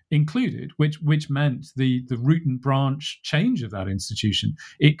institution included, which meant the root and branch change of that institution.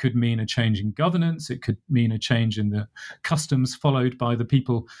 It could mean a change in governance. It could mean a change in the customs followed by the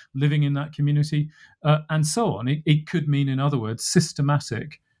people living in that community, and so on. It could mean, in other words,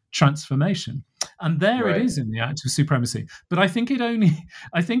 systematic transformation. And there it is in the Act of Supremacy. But I think it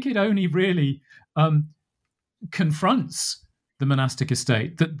only really confronts the monastic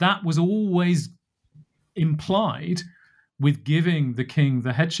estate that was always implied with giving the king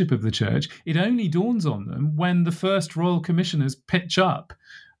the headship of the church. It only dawns on them when the first royal commissioners pitch up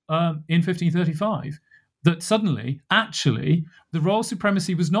in 1535 that suddenly, actually, the royal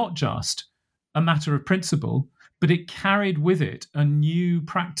supremacy was not just a matter of principle, but it carried with it a new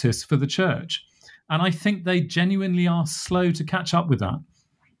practice for the church. And I think they genuinely are slow to catch up with that.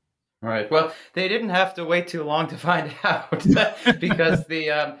 All right. Well, they didn't have to wait too long to find out because as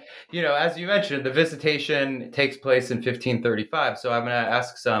you mentioned, the visitation takes place in 1535. So I'm going to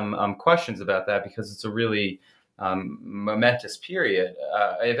ask some questions about that because it's a really momentous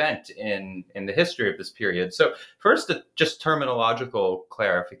event in the history of this period. So first, just terminological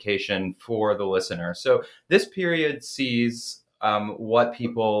clarification for the listener. So this period sees what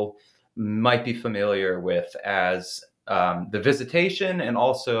people might be familiar with as the visitation and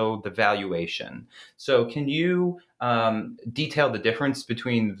also the valuation. So can you detail the difference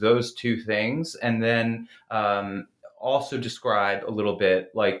between those two things, and then also describe a little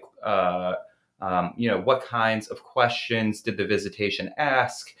bit like what kinds of questions did the visitation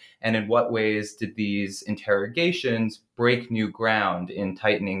ask, and in what ways did these interrogations break new ground in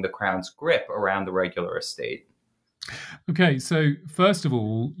tightening the crown's grip around the regular estate? Okay, so first of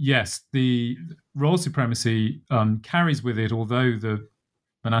all, yes, the royal supremacy carries with it, although the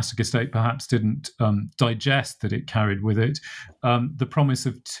monastic estate perhaps didn't digest that it carried with it, the promise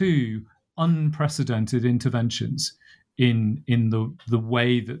of two unprecedented interventions in the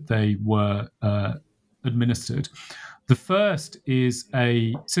way that they were administered. The first is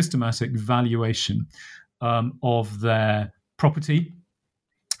a systematic valuation of their property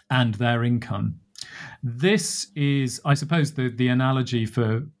and their income. This is, I suppose, the analogy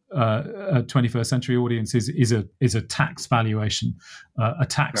for a 21st century audience is a tax valuation, a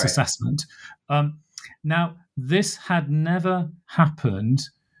tax assessment. Now, this had never happened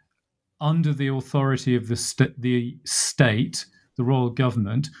under the authority of the state, the royal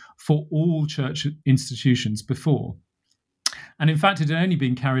government, for all church institutions before. And in fact, it had only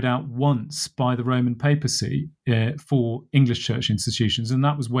been carried out once by the Roman papacy for English church institutions, and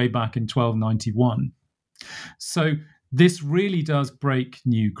that was way back in 1291. So this really does break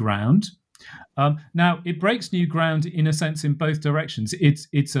new ground. Now, it breaks new ground in a sense in both directions.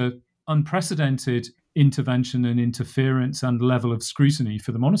 It's an unprecedented intervention and interference and level of scrutiny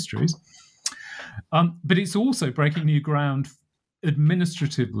for the monasteries, but it's also breaking new ground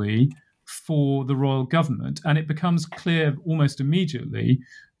administratively for the royal government. And it becomes clear almost immediately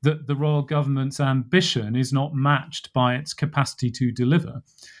that the royal government's ambition is not matched by its capacity to deliver.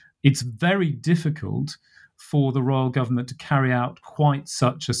 It's very difficult for the royal government to carry out quite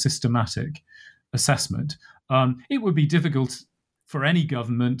such a systematic assessment. It would be difficult for any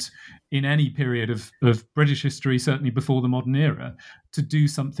government in any period of British history, certainly before the modern era, to do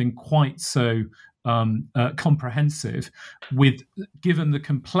something quite so comprehensive, given the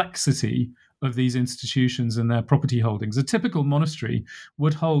complexity of these institutions and their property holdings. A typical monastery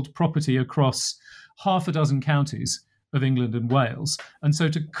would hold property across half a dozen counties of England and Wales. And so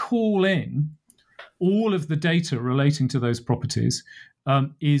to call in all of the data relating to those properties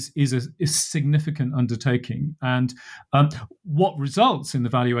is a significant undertaking. And what results in the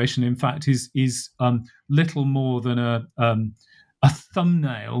valuation, in fact, is little more than a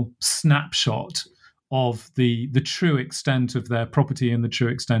thumbnail snapshot of the true extent of their property and the true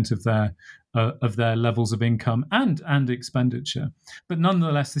extent of their levels of income and expenditure. But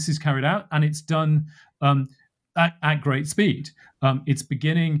nonetheless, this is carried out, and it's done at great speed. It's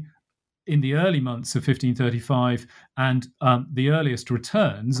beginning in the early months of 1535, and the earliest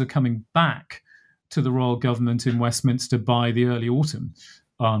returns are coming back to the royal government in Westminster by the early autumn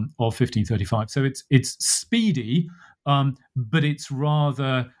of 1535. So it's speedy, but it's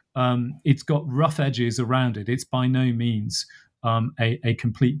rather it's got rough edges around it. It's by no means a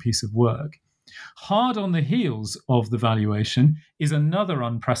complete piece of work. Hard on the heels of the valuation is another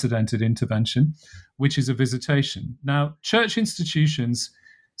unprecedented intervention, which is a visitation. Now, church institutions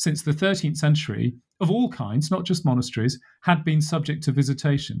since the 13th century, of all kinds, not just monasteries, had been subject to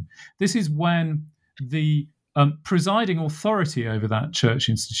visitation. This is when the presiding authority over that church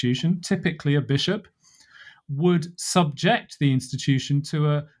institution, typically a bishop, would subject the institution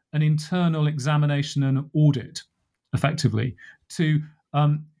to an internal examination and audit, effectively, to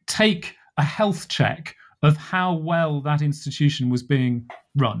take a health check of how well that institution was being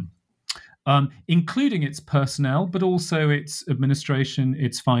run, including its personnel, but also its administration,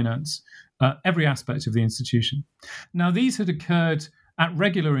 its finance, every aspect of the institution. Now, these had occurred at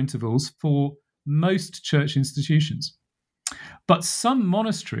regular intervals for most church institutions. But some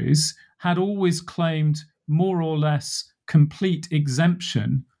monasteries had always claimed more or less complete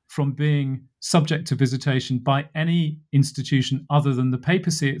exemption from being subject to visitation by any institution other than the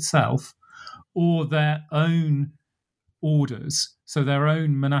papacy itself or their own orders, so their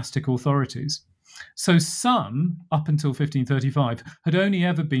own monastic authorities. So some, up until 1535, had only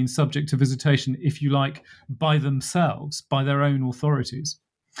ever been subject to visitation, if you like, by themselves, by their own authorities.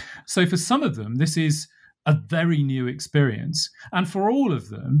 So for some of them, this is a very new experience. And for all of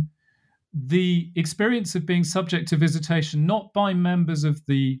them, the experience of being subject to visitation, not by members of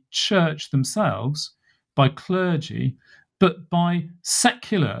the church themselves, by clergy, but by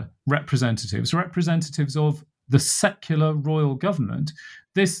secular representatives of the secular royal government,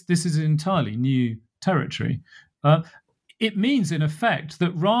 this is entirely new territory. It means, in effect,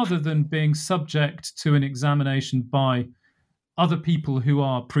 that rather than being subject to an examination by other people who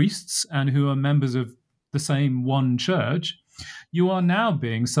are priests and who are members of the same one church, you are now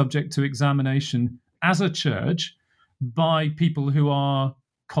being subject to examination as a church by people who are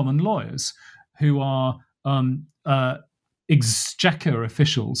common lawyers, who are exchequer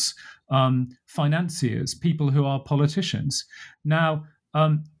officials, financiers, people who are politicians. Now,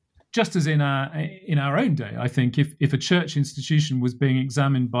 just as in our own day, I think if a church institution was being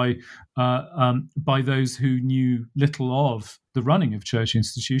examined by those who knew little of the running of church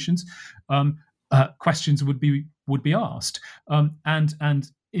institutions, questions would be asked, and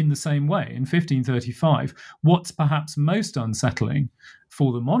in the same way, in 1535, what's perhaps most unsettling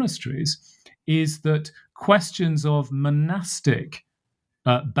for the monasteries is that questions of monastic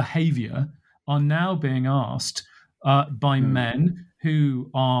behaviour are now being asked by men who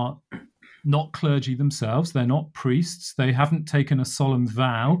are not clergy themselves. They're not priests. They haven't taken a solemn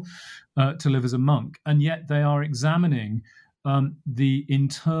vow to live as a monk, and yet they are examining the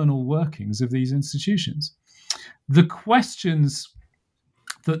internal workings of these institutions. The questions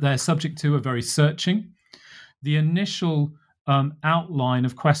that they're subject to are very searching. The initial outline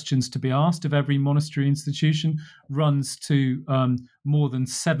of questions to be asked of every monastery institution runs to more than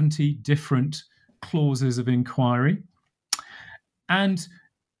 70 different clauses of inquiry. And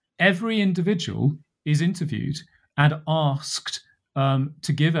every individual is interviewed and asked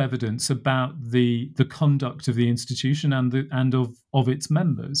to give evidence about the conduct of the institution and of its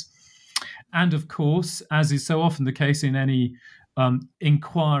members. And of course, as is so often the case in any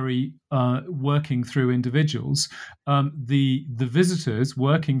inquiry working through individuals, the visitors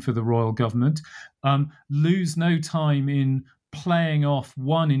working for the royal government lose no time in playing off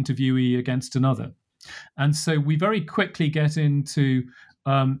one interviewee against another. And so we very quickly get into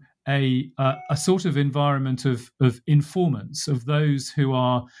a sort of environment of informants, of those who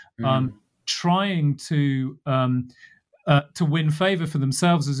are trying to win favour for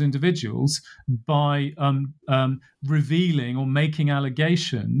themselves as individuals by revealing or making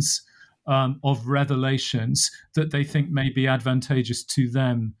allegations of revelations that they think may be advantageous to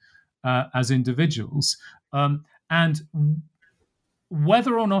them as individuals. And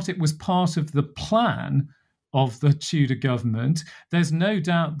whether or not it was part of the plan of the Tudor government, there's no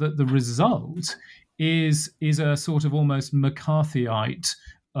doubt that the result is a sort of almost McCarthyite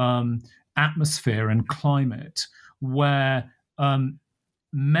atmosphere and climate, where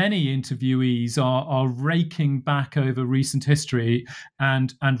many interviewees are raking back over recent history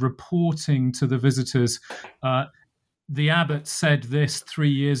and reporting to the visitors. The abbot said this 3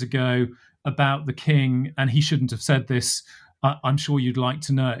 years ago about the king, and he shouldn't have said this. I'm sure you'd like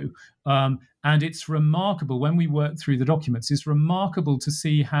to know. And it's remarkable when we work through the documents. It's remarkable to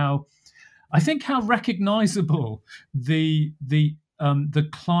see how recognizable the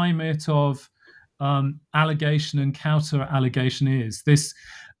climate of allegation and counter allegation is. This,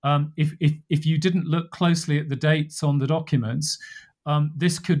 if you didn't look closely at the dates on the documents,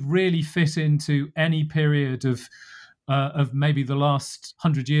 this could really fit into any period of maybe the last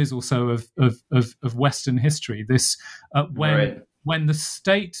 100 years or so of Western history. This when the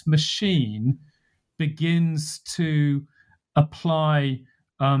state machine begins to apply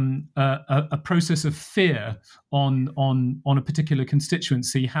a process of fear on a particular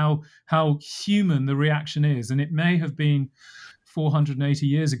constituency, how human the reaction is, and it may have been 480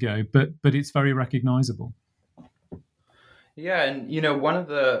 years ago, but it's very recognizable. Yeah, and one of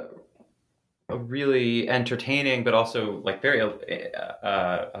the really entertaining, but also like very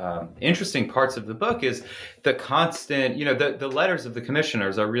interesting parts of the book is the constant, the letters of the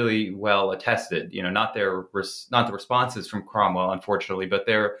commissioners are really well attested, not not the responses from Cromwell, unfortunately, but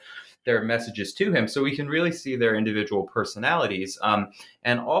their messages to him. So we can really see their individual personalities,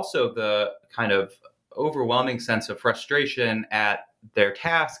 and also the kind of overwhelming sense of frustration at their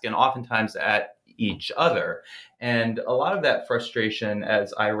task and oftentimes at each other. And a lot of that frustration,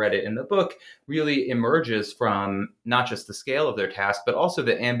 as I read it in the book, really emerges from not just the scale of their task, but also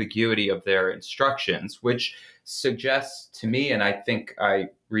the ambiguity of their instructions, which suggests to me, and I think I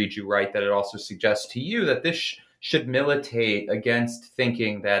read you right, that it also suggests to you that this should militate against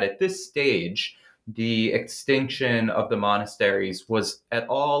thinking that at this stage, the extinction of the monasteries was at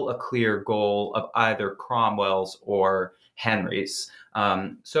all a clear goal of either Cromwell's or Henry's.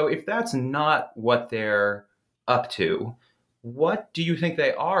 So if that's not what they're up to, what do you think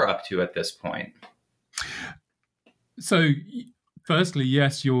they are up to at this point? So, firstly,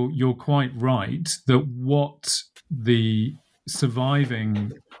 yes, you're quite right that what the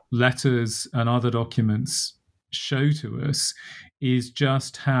surviving letters and other documents show to us is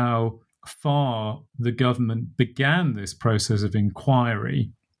just how far the government began this process of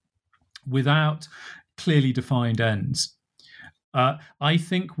inquiry without clearly defined ends. I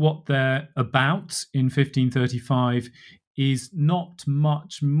think what they're about in 1535 is not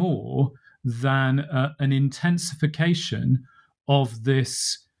much more than an intensification of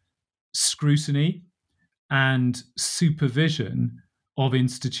this scrutiny and supervision of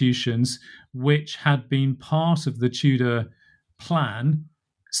institutions which had been part of the Tudor plan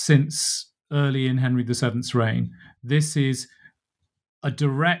since early in Henry VII's reign. This is a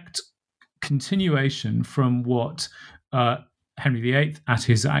direct continuation from what Henry VIII at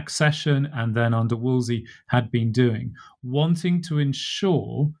his accession and then under Wolsey had been doing, wanting to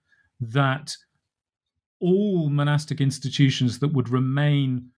ensure that all monastic institutions that would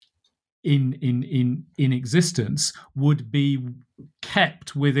remain in existence would be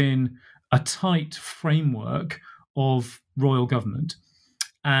kept within a tight framework of royal government.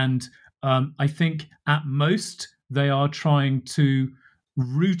 And I think at most they are trying to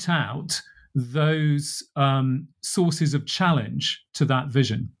root out those sources of challenge to that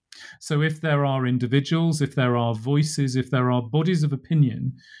vision. So if there are individuals, if there are voices, if there are bodies of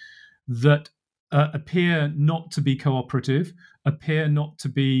opinion that appear not to be cooperative, appear not to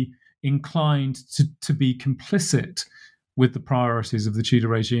be inclined to be complicit with the priorities of the Tudor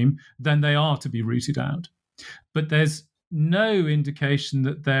regime, then they are to be rooted out. But there's no indication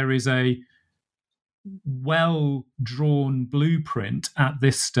that there is a well-drawn blueprint at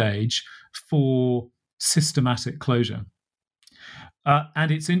this stage for systematic closure. And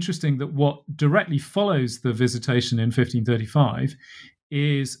it's interesting that what directly follows the visitation in 1535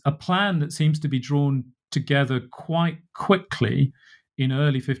 is a plan that seems to be drawn together quite quickly in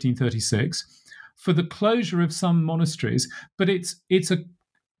early 1536 for the closure of some monasteries. But it's a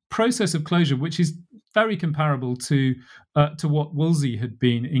process of closure which is very comparable to what Wolsey had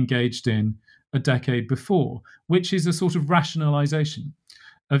been engaged in a decade before, which is a sort of rationalization,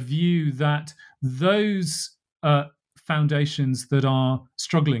 a view that those foundations that are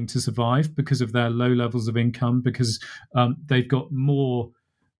struggling to survive because of their low levels of income, because they've got more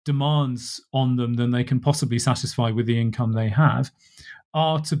demands on them than they can possibly satisfy with the income they have,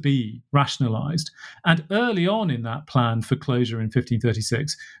 are to be rationalized. And early on in that plan for closure in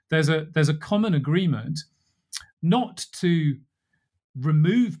 1536, there's a common agreement not to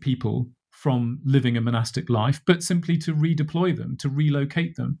remove people from living a monastic life, but simply to redeploy them, to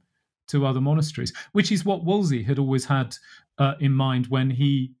relocate them to other monasteries, which is what Wolsey had always had in mind when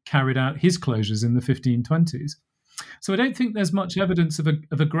he carried out his closures in the 1520s. So I don't think there's much evidence of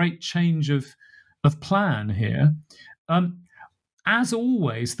a great change of plan here. As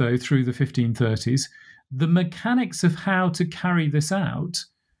always, though, through the 1530s, the mechanics of how to carry this out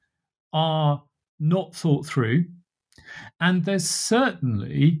are not thought through, and there's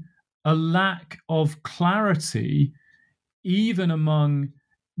certainly a lack of clarity even among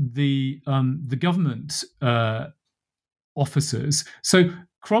the government officers. So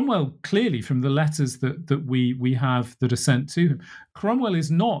Cromwell, clearly from the letters that we have that are sent to him, Cromwell is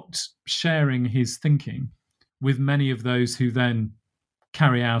not sharing his thinking with many of those who then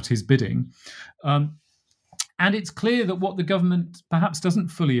carry out his bidding. And it's clear that what the government perhaps doesn't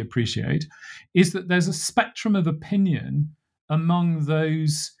fully appreciate is that there's a spectrum of opinion among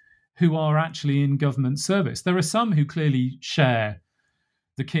those who are actually in government service. There are some who clearly share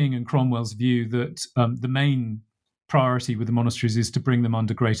the King and Cromwell's view that the main priority with the monasteries is to bring them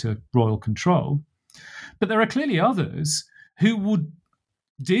under greater royal control. But there are clearly others who would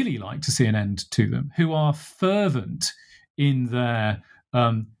dearly like to see an end to them, who are fervent in their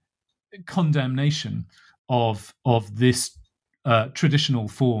condemnation of this traditional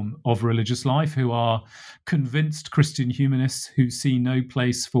form of religious life, who are convinced Christian humanists who see no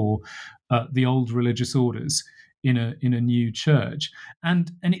place for the old religious orders in a new church.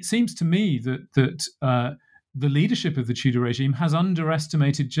 And it seems to me that the leadership of the Tudor regime has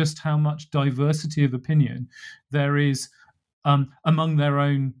underestimated just how much diversity of opinion there is among their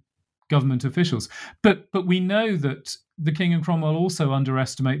own government officials. But we know that the King and Cromwell also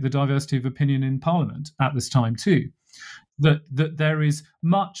underestimate the diversity of opinion in Parliament at this time too. That there is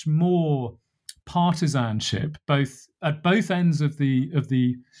much more partisanship, both at both ends of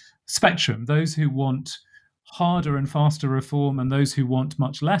the spectrum. Those who want harder and faster reform, and those who want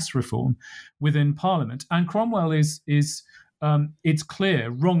much less reform within Parliament. And Cromwell is it's clear,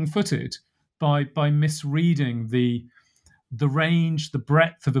 wrong-footed by misreading the range, the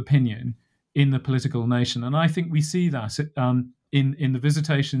breadth of opinion in the political nation. And I think we see that in the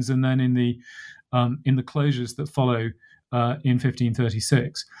visitations and then in the closures that follow in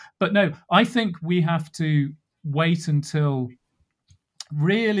 1536. But no, I think we have to wait until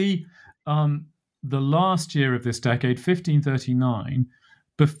really the last year of this decade, 1539,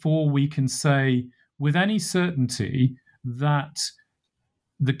 before we can say with any certainty that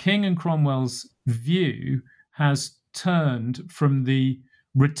the King and Cromwell's view has turned from the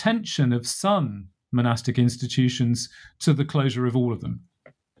retention of some monastic institutions to the closure of all of them.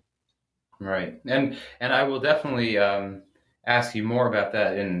 Right, and I will definitely ask you more about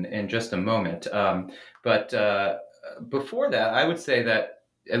that in just a moment. But before that, I would say that,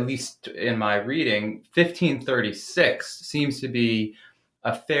 at least in my reading, 1536 seems to be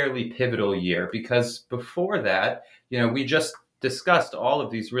a fairly pivotal year, because before that, we just discussed all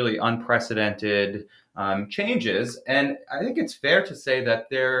of these really unprecedented changes, and I think it's fair to say that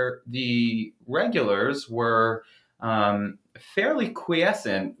the regulars were fairly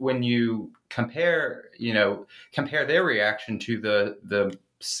quiescent when you compare their reaction to the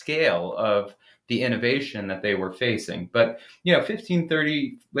scale of the innovation that they were facing. But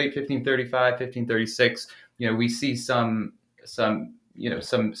 1530, late 1535, 1536, we see some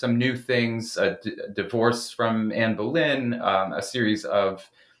new things, a divorce from Anne Boleyn, a series of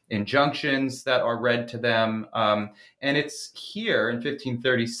injunctions that are read to them. And it's here in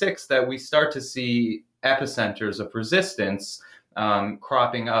 1536 that we start to see epicenters of resistance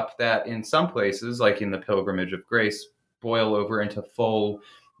cropping up that in some places, like in the Pilgrimage of Grace, boil over into full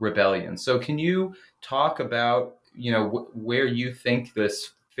rebellion. So can you talk about, where you think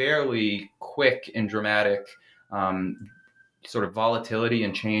this fairly quick and dramatic sort of volatility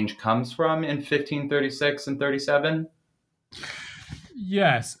and change comes from in 1536 and 37?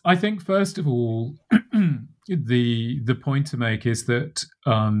 Yes, I think first of all, the point to make is that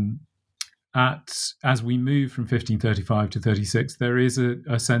as we move from 1535 to 36, there is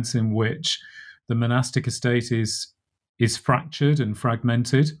a sense in which the monastic estate is fractured and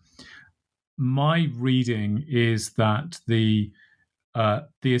fragmented. My reading is that the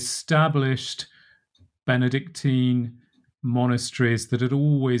established Benedictine monasteries that had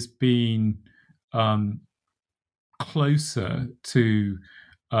always been closer to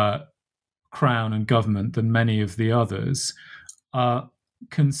crown and government than many of the others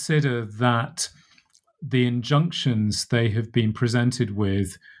consider that the injunctions they have been presented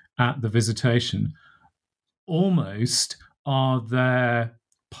with at the visitation almost are their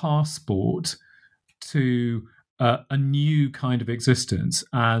passport to a new kind of existence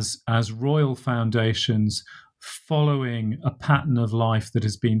as royal foundations following a pattern of life that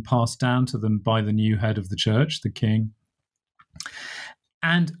has been passed down to them by the new head of the church, the king.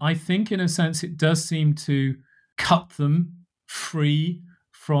 And I think in a sense it does seem to cut them free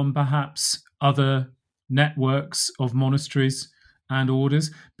from perhaps other networks of monasteries and orders,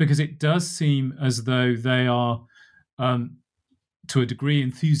 because it does seem as though they are, to a degree,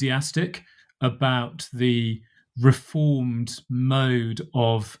 enthusiastic about the reformed mode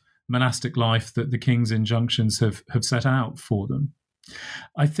of monastic life that the king's injunctions have set out for them.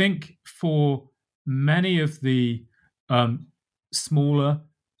 I think for many of the smaller,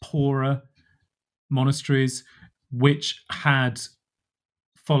 poorer monasteries, which had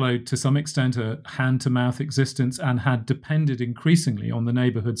followed to some extent a hand-to-mouth existence and had depended increasingly on the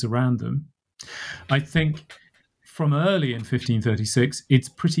neighbourhoods around them, I think from early in 1536, it's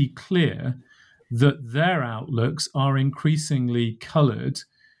pretty clear that their outlooks are increasingly coloured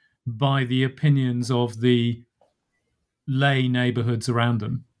by the opinions of the lay neighbourhoods around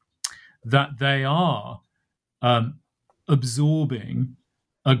them, that they are absorbing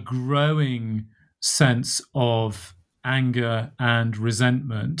a growing sense of anger and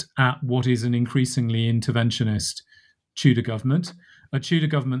resentment at what is an increasingly interventionist Tudor government, a Tudor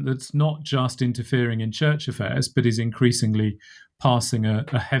government that's not just interfering in church affairs, but is increasingly passing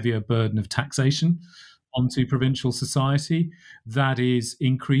a heavier burden of taxation onto provincial society, that is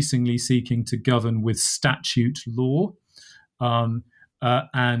increasingly seeking to govern with statute law,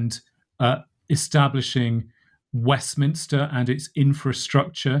 and establishing Westminster and its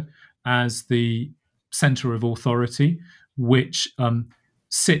infrastructure as the centre of authority, which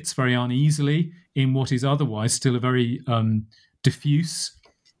sits very uneasily in what is otherwise still a very diffuse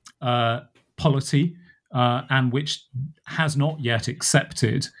polity, and which has not yet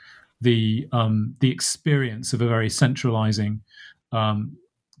accepted the experience of a very centralising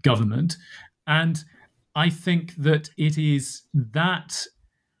government. And I think that it is that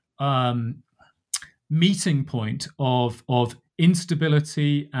meeting point of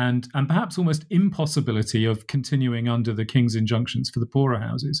instability and perhaps almost impossibility of continuing under the King's injunctions for the poorer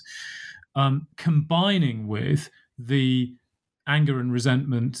houses, combining with the anger and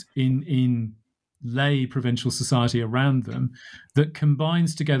resentment in lay provincial society around them, that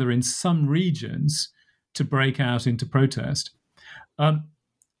combines together in some regions to break out into protest.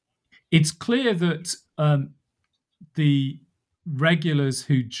 It's clear that the regulars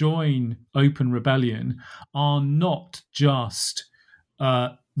who join open rebellion are not just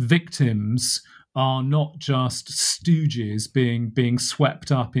victims, are not just stooges being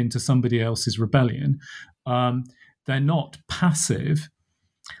swept up into somebody else's rebellion. They're not passive.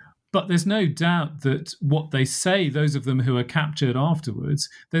 But there's no doubt that what they say, those of them who are captured afterwards,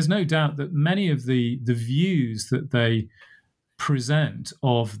 there's no doubt that many of the views that they present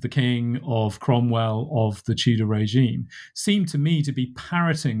of the king, of Cromwell, of the Tudor regime, seem to me to be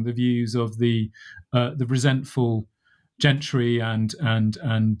parroting the views of the resentful gentry and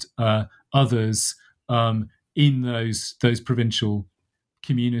others in those provincial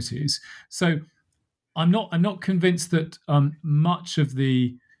communities. So I'm not convinced that much of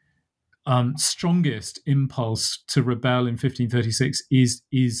the strongest impulse to rebel in 1536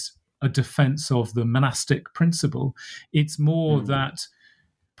 is a defense of the monastic principle. It's more that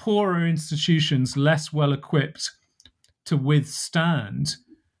poorer institutions, less well equipped to withstand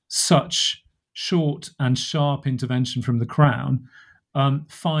such short and sharp intervention from the crown,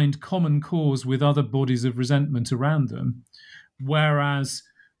 find common cause with other bodies of resentment around them, whereas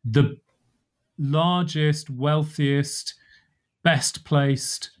the largest, wealthiest, best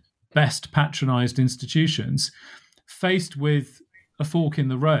placed, best patronized institutions, faced with a fork in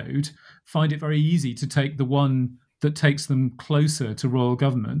the road, find it very easy to take the one that takes them closer to royal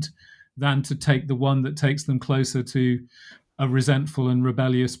government than to take the one that takes them closer to a resentful and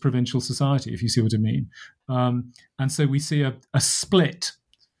rebellious provincial society, if you see what I mean. And so we see a split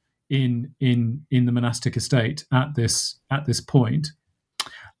in the monastic estate at this point.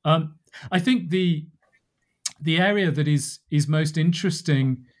 I think the area that is most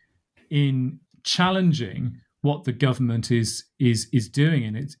interesting in challenging what the government is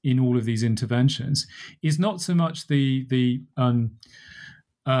doing in all of these interventions is not so much the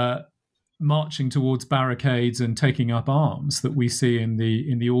marching towards barricades and taking up arms that we see in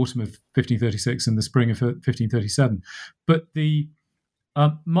the autumn of 1536 and the spring of 1537, but the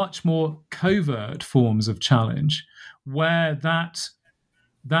much more covert forms of challenge, where that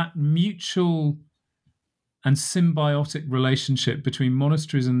mutual and symbiotic relationship between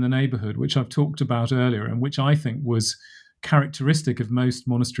monasteries and the neighbourhood, which I've talked about earlier, and which I think was characteristic of most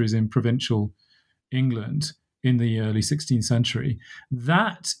monasteries in provincial England in the early 16th century,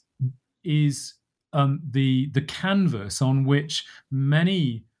 that is the canvas on which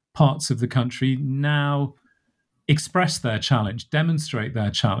many parts of the country now express their challenge, demonstrate their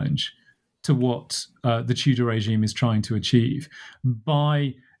challenge to what the Tudor regime is trying to achieve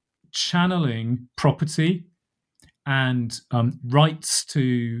by channeling property and rights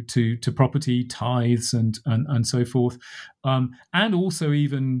to property, tithes and so forth, and also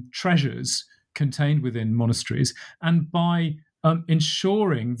even treasures contained within monasteries, and by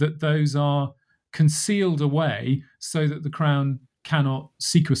ensuring that those are concealed away so that the crown cannot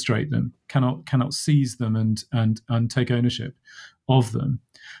sequestrate them, cannot seize them and take ownership of them,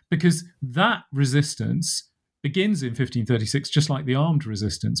 because that resistance begins in 1536, just like the armed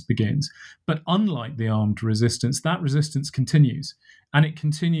resistance begins. But unlike the armed resistance, that resistance continues, and it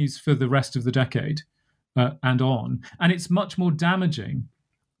continues for the rest of the decade and on. And it's much more damaging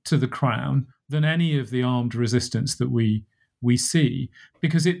to the crown than any of the armed resistance that we see,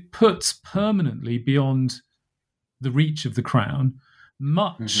 because it puts permanently beyond the reach of the crown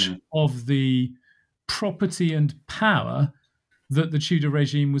much of the property and power that the Tudor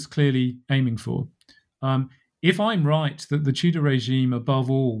regime was clearly aiming for. if I'm right that the Tudor regime, above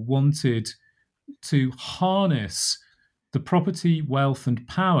all, wanted to harness the property, wealth, and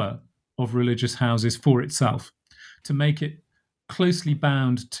power of religious houses for itself, to make it closely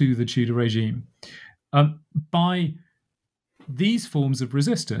bound to the Tudor regime. By these forms of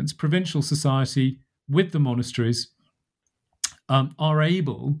resistance, provincial society with the monasteries are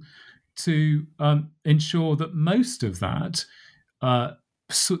able to ensure that most of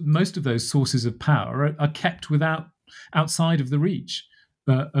those sources of power are kept outside of the reach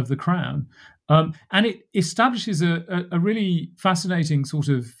of the crown. And it establishes a really fascinating sort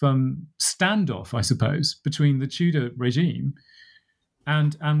of standoff, I suppose, between the Tudor regime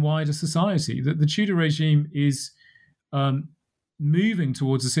and wider society. That the Tudor regime is moving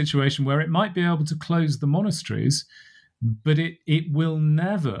towards a situation where it might be able to close the monasteries, but it will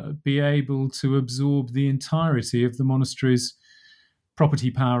never be able to absorb the entirety of the monasteries'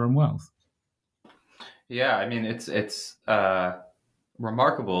 property, power, and wealth. Yeah, I mean, it's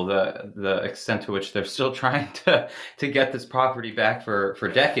remarkable the extent to which they're still trying to get this property back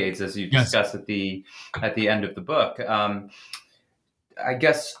for decades, as you discuss at the end of the book. I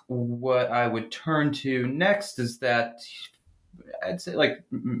guess what I would turn to next is that I'd say, like,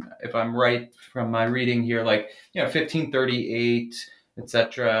 if I'm right from my reading here, 1538,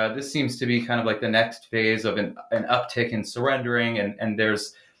 etc. This seems to be kind of like the next phase of an uptick in surrendering, and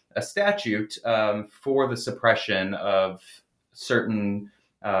there's a statute for the suppression of certain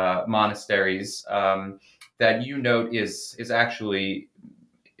monasteries that you note is actually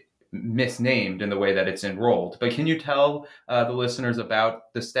misnamed in the way that it's enrolled. But can you tell the listeners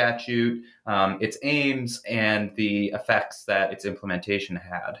about the statute, its aims, and the effects that its implementation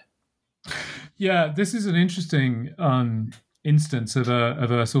had? Yeah, this is an interesting instance of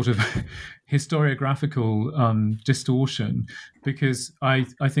a sort of historiographical distortion, because I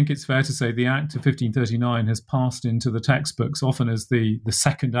think it's fair to say the Act of 1539 has passed into the textbooks often as the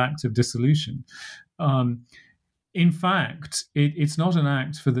second Act of Dissolution. In fact, it's not an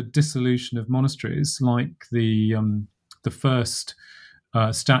act for the dissolution of monasteries like the first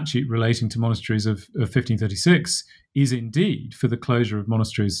statute relating to monasteries of 1536 is indeed for the closure of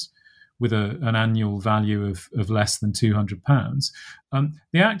monasteries with an annual value of less than £200.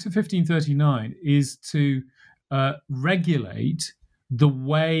 The Act of 1539 is to regulate the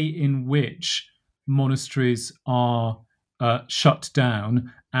way in which monasteries are shut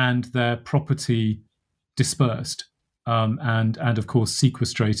down and their property dispersed and of course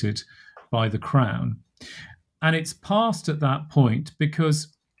sequestrated by the crown. And it's passed at that point because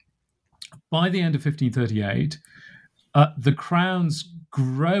by the end of 1538, the crown's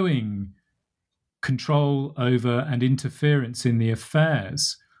growing control over and interference in the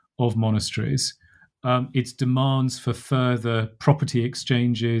affairs of monasteries, its demands for further property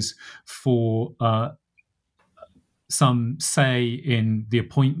exchanges, for some say in the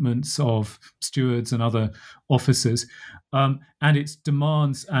appointments of stewards and other officers, and its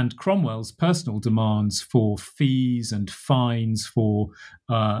demands and Cromwell's personal demands for fees and fines for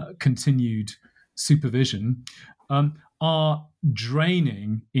continued supervision are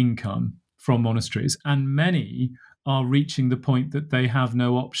draining income from monasteries, and many are reaching the point that they have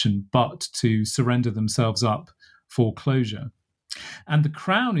no option but to surrender themselves up for closure. And the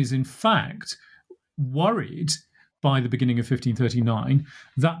crown is in fact worried by the beginning of 1539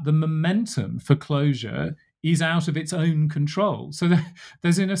 that the momentum for closure is out of its own control. So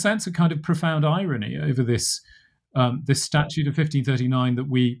there's in a sense a kind of profound irony over this statute of 1539 that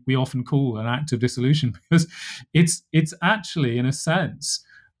we often call an act of dissolution, because it's actually in a sense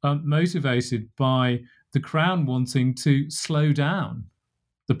motivated by the crown wanting to slow down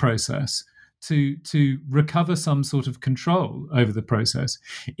the process, to recover some sort of control over the process.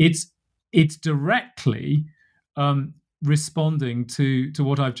 It's directly responding to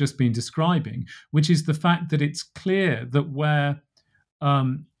what I've just been describing, which is the fact that it's clear that where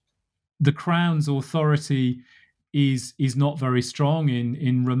the crown's authority is not very strong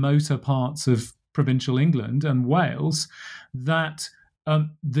in remoter parts of provincial England and Wales, that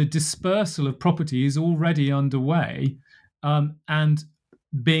the dispersal of property is already underway and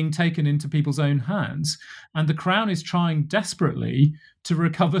being taken into people's own hands. And the crown is trying desperately to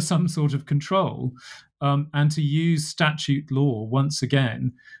recover some sort of control and to use statute law once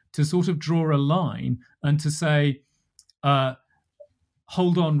again to sort of draw a line and to say,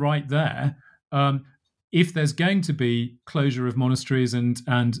 hold on right there. If there's going to be closure of monasteries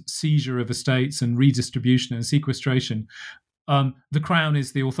and seizure of estates and redistribution and sequestration, the crown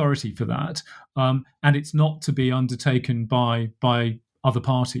is the authority for that, and it's not to be undertaken by other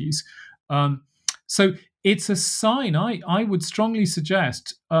parties. So it's a sign, I would strongly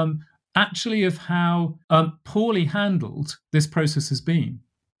suggest, actually of how poorly handled this process has been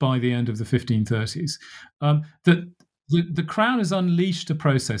by the end of the 1530s. That the Crown has unleashed a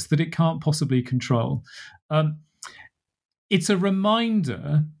process that it can't possibly control. It's a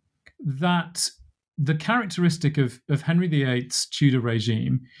reminder that the characteristic of Henry VIII's Tudor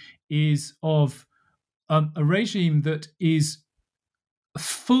regime is of a regime that is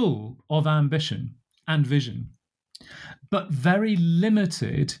full of ambition and vision, but very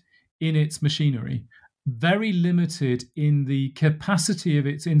limited in its machinery, very limited in the capacity of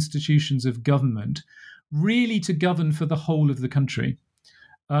its institutions of government really to govern for the whole of the country.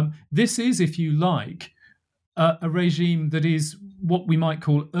 This is, if you like, a regime that is what we might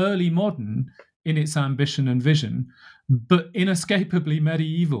call early modern in its ambition and vision, but inescapably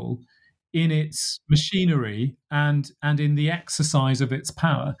medieval in its machinery and in the exercise of its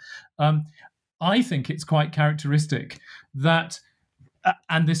power. I think it's quite characteristic that,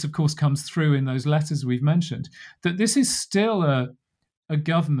 and this of course comes through in those letters we've mentioned, that this is still a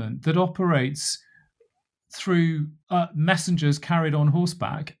government that operates through messengers carried on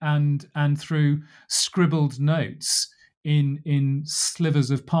horseback and through scribbled notes in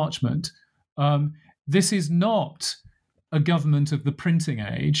slivers of parchment. This is not a government of the printing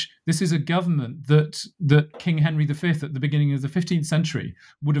age. This is a government that King Henry V at the beginning of the 15th century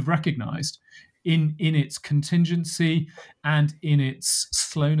would have recognised in its contingency and in its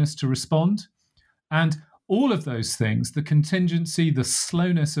slowness to respond. And all of those things, the contingency, the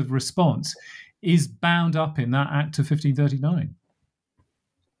slowness of response, is bound up in that Act of 1539.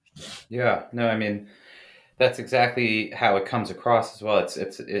 Yeah, no, I mean, that's exactly how it comes across as well.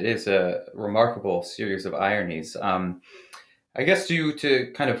 It is a remarkable series of ironies. I guess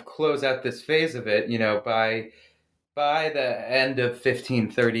to kind of close out this phase of it, by the end of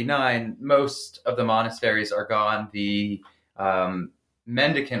 1539, most of the monasteries are gone. The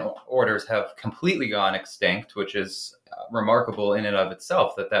mendicant orders have completely gone extinct, which is remarkable in and of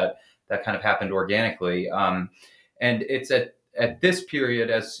itself that kind of happened organically. And it's at this period,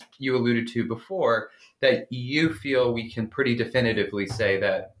 as you alluded to before, that you feel we can pretty definitively say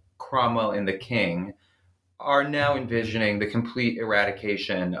that Cromwell and the king are now envisioning the complete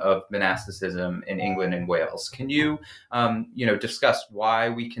eradication of monasticism in England and Wales. Can you, discuss why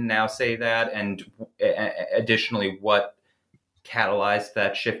we can now say that, and additionally, what catalyzed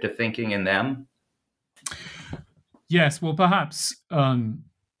that shift of thinking in them? Yes, well, perhaps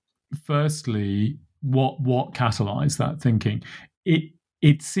firstly, what catalyzed that thinking?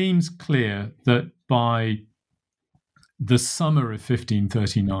 It seems clear that by the summer of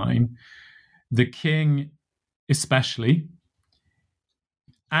 1539, the king especially,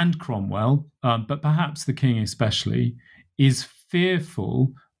 and Cromwell, but perhaps the king especially, is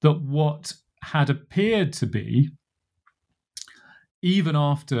fearful that what had appeared to be, even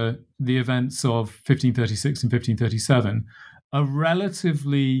after the events of 1536 and 1537, a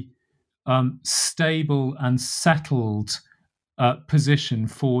relatively stable and settled position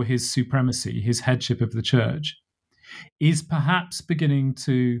for his supremacy, his headship of the church, is perhaps beginning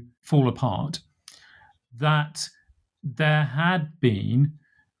to fall apart. That there had been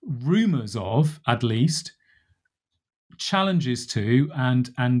rumours of, at least, challenges to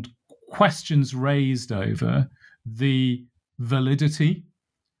and questions raised over the validity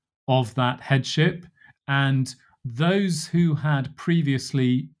of that headship, and those who had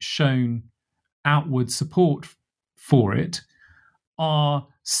previously shown outward support for it are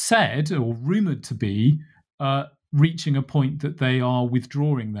said or rumoured to be reaching a point that they are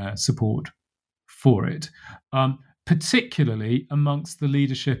withdrawing their support for it, particularly amongst the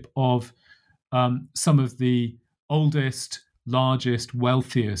leadership of some of the oldest, largest,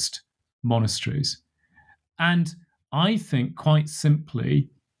 wealthiest monasteries. And I think quite simply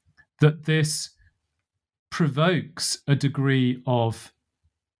that this provokes a degree of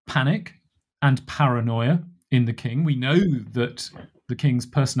panic and paranoia in the king. We know that the king's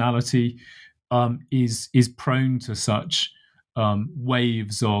personality is prone to such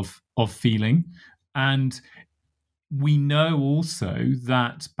waves of feeling, and we know also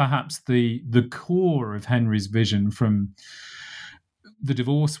that perhaps the core of Henry's vision from the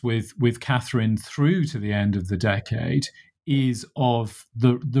divorce with Catherine through to the end of the decade is of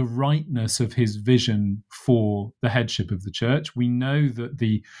the rightness of his vision for the headship of the church. We know that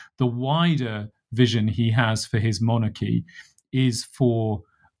the wider vision he has for his monarchy is for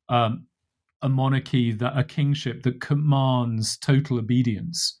a monarchy, that a kingship that commands total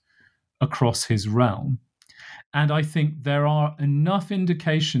obedience across his realm. And I think there are enough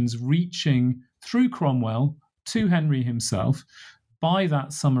indications reaching through Cromwell to Henry himself by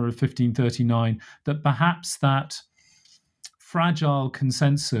that summer of 1539 that perhaps that fragile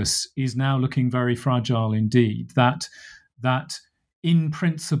consensus is now looking very fragile indeed. That in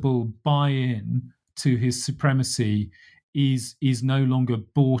principle buy-in to his supremacy is no longer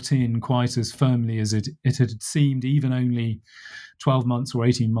bought in quite as firmly as it had seemed even only 12 months or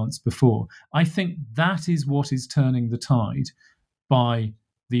 18 months before. I think that is what is turning the tide by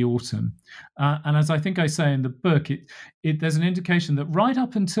the autumn. And as I think I say in the book, there's an indication that right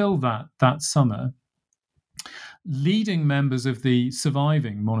up until that summer, leading members of the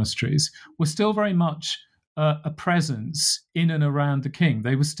surviving monasteries were still very much a presence in and around the king.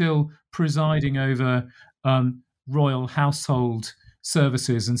 They were still presiding over royal household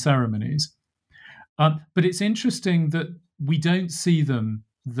services and ceremonies. But it's interesting that we don't see them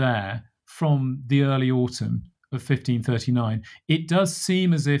there from the early autumn of 1539. It does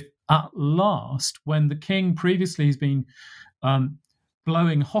seem as if at last, when the king previously has been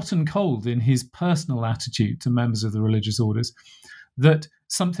blowing hot and cold in his personal attitude to members of the religious orders, that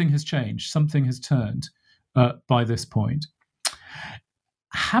something has changed, something has turned by this point.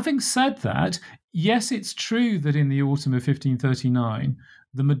 Having said that, yes, it's true that in the autumn of 1539,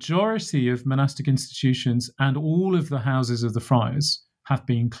 the majority of monastic institutions and all of the houses of the friars have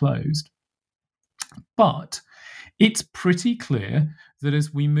been closed. But it's pretty clear that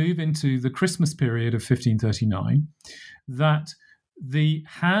as we move into the Christmas period of 1539, that the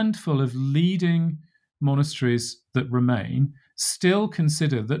handful of leading monasteries that remain still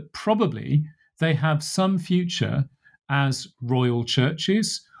consider that probably they have some future as royal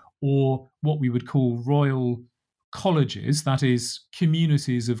churches, or what we would call royal colleges, that is,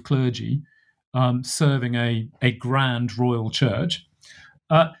 communities of clergy serving a grand royal church,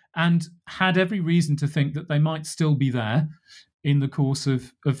 and had every reason to think that they might still be there in the course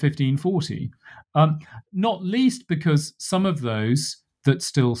of 1540. Not least because some of those that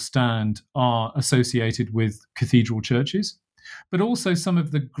still stand are associated with cathedral churches, but also some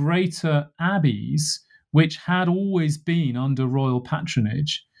of the greater abbeys, which had always been under royal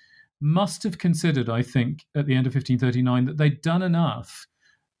patronage, must have considered, I think, at the end of 1539, that they'd done enough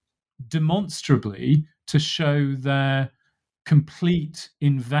demonstrably to show their complete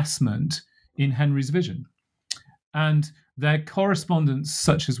investment in Henry's vision. And their correspondence,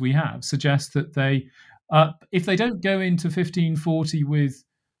 such as we have, suggests that they, if they don't go into 1540 with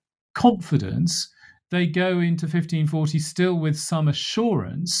confidence, they go into 1540 still with some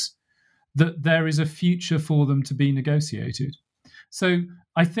assurance that there is a future for them to be negotiated. So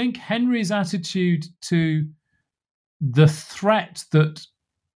I think Henry's attitude to the threat that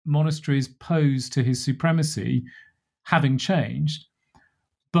monasteries pose to his supremacy having changed,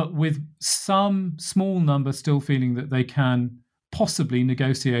 but with some small number still feeling that they can possibly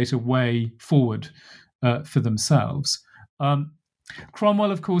negotiate a way forward for themselves.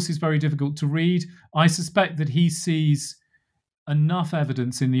 Cromwell, of course, is very difficult to read. I suspect that he sees enough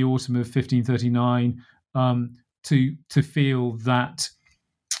evidence in the autumn of 1539 to feel that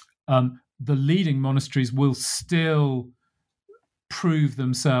the leading monasteries will still prove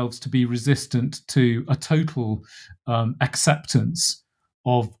themselves to be resistant to a total acceptance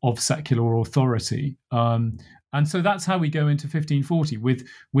of secular authority. And so that's how we go into 1540,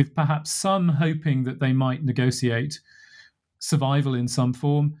 with perhaps some hoping that they might negotiate survival in some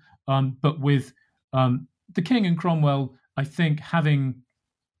form, but with the king and Cromwell, I think, having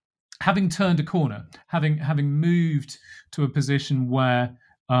turned a corner, having moved to a position where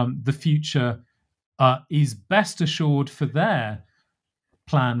the future is best assured for their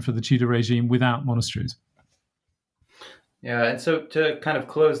plan for the Tudor regime without monasteries. Yeah, and so to kind of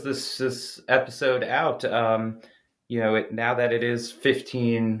close this episode out, now that it is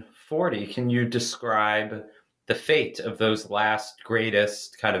 1540, can you describe the fate of those last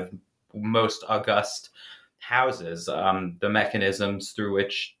greatest, kind of most august houses, the mechanisms through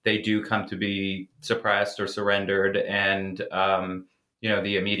which they do come to be suppressed or surrendered, and the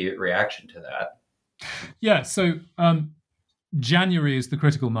immediate reaction to that? Yeah, so January is the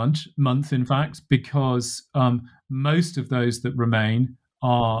critical month, in fact, because most of those that remain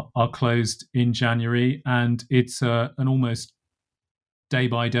are closed in January, and it's an almost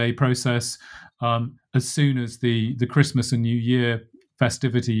day-by-day process. As soon as the Christmas and New Year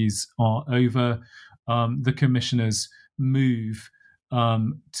festivities are over, the commissioners move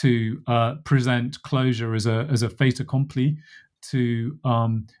to present closure as a fait accompli to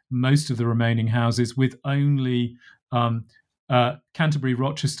most of the remaining houses, with only Canterbury,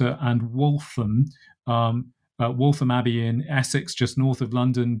 Rochester, and Waltham Abbey in Essex, just north of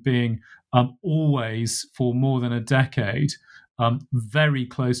London, being always for more than a decade very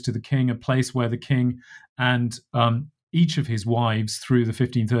close to the king, a place where the king and each of his wives through the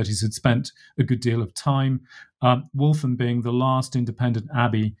 1530s had spent a good deal of time, Waltham being the last independent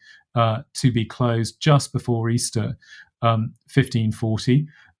abbey to be closed just before Easter 1540.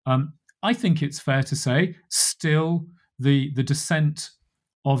 I think it's fair to say still the dissent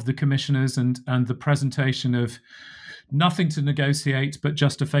of the commissioners and the presentation of nothing to negotiate but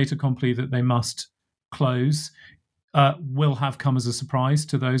just a fait accompli that they must close will have come as a surprise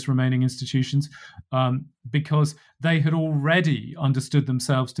to those remaining institutions, because they had already understood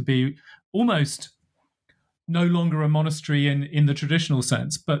themselves to be almost no longer a monastery in the traditional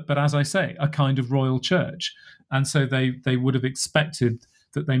sense, but as I say, a kind of royal church. And so they would have expected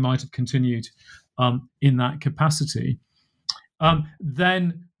that they might have continued in that capacity.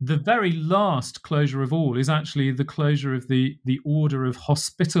 Then the very last closure of all is actually the closure of the Order of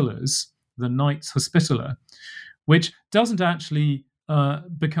Hospitallers, the Knights Hospitaller, which doesn't actually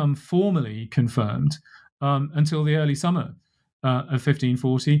become formally confirmed until the early summer of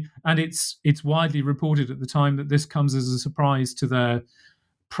 1540, and it's widely reported at the time that this comes as a surprise to their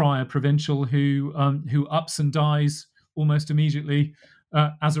prior provincial, who ups and dies almost immediately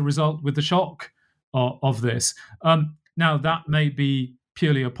as a result with the shock of this. Now that may be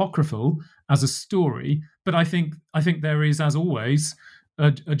purely apocryphal as a story, but I think there is, as always,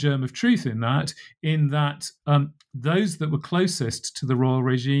 a germ of truth in that those that were closest to the royal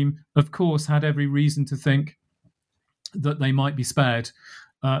regime, of course, had every reason to think that they might be spared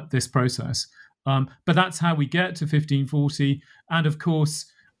this process. But that's how we get to 1540, and of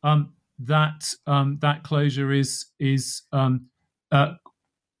course that closure is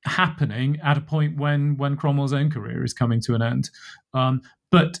happening at a point when Cromwell's own career is coming to an end.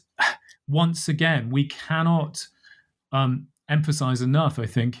 But once again, we cannot emphasize enough, I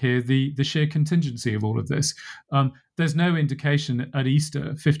think, here the sheer contingency of all of this. There's no indication at Easter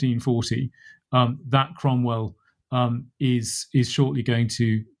 1540 that Cromwell is shortly going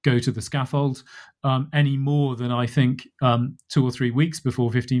to go to the scaffold, any more than I think 2 or 3 weeks before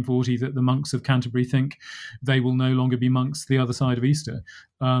 1540 that the monks of Canterbury think they will no longer be monks the other side of Easter.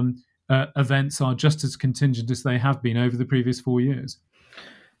 Events are just as contingent as they have been over the previous 4 years.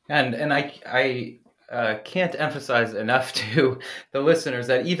 And I can't emphasize enough to the listeners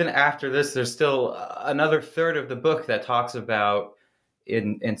that even after this, there's still another third of the book that talks about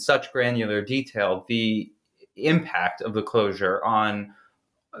in such granular detail the impact of the closure on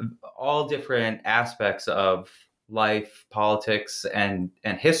all different aspects of life, politics, and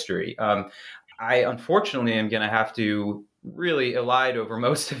history. I unfortunately am going to have to really elide over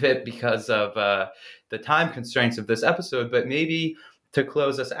most of it because of the time constraints of this episode, but maybe to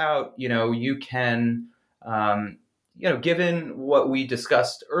close us out, you can, given what we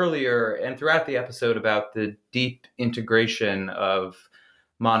discussed earlier and throughout the episode about the deep integration of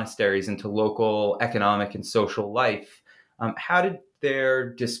monasteries into local economic and social life, how did their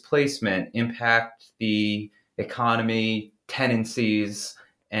displacement impact the economy, tenancies,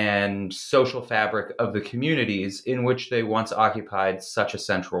 and social fabric of the communities in which they once occupied such a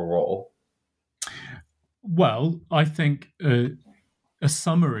central role? Well, I think a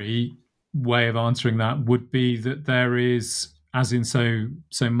summary way of answering that would be that there is, as in so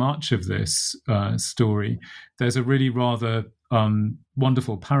much of this story, there's a really rather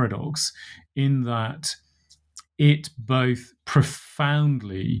wonderful paradox in that it both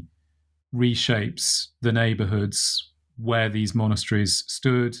profoundly reshapes the neighborhoods where these monasteries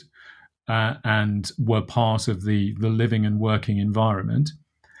stood and were part of the living and working environment,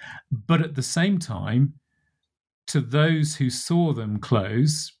 but at the same time, to those who saw them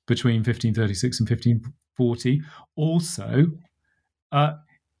close between 1536 and 1540, also,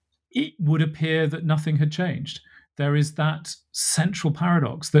 it would appear that nothing had changed. There is that central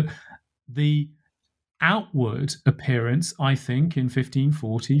paradox that the outward appearance, I think, in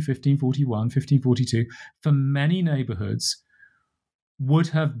 1540, 1541, 1542, for many neighborhoods would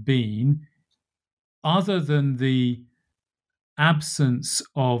have been, other than the absence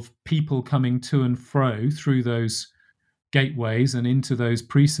of people coming to and fro through those gateways and into those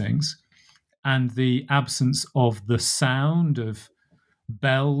precincts, and the absence of the sound of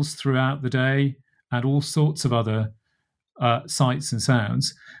bells throughout the day and all sorts of other sights and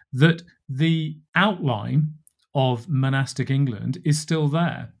sounds, that the outline of monastic England is still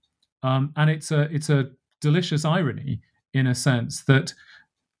there. And it's a delicious irony, in a sense, that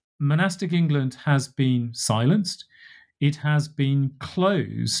monastic England has been silenced. It has been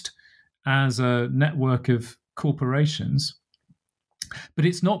closed as a network of corporations, but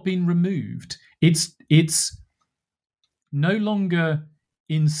it's not been removed. It's no longer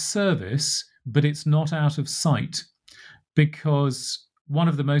in service, but it's not out of sight, because one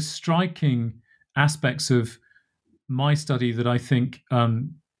of the most striking aspects of my study that I think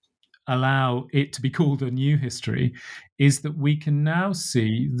allow it to be called a new history is that we can now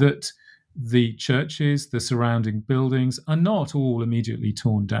see that the churches, the surrounding buildings are not all immediately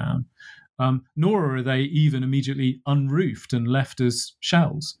torn down, nor are they even immediately unroofed and left as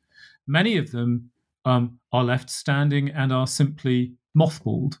shells. Many of them are left standing and are simply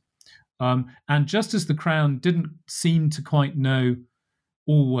mothballed. And just as the Crown didn't seem to quite know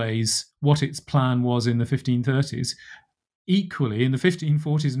always what its plan was in the 1530s, equally in the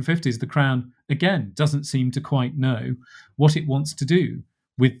 1540s and 50s, the Crown, again, doesn't seem to quite know what it wants to do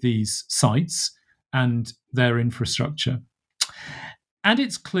with these sites and their infrastructure. And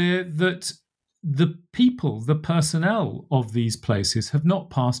it's clear that the people, the personnel of these places have not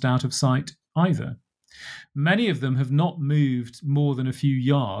passed out of sight either. Many of them have not moved more than a few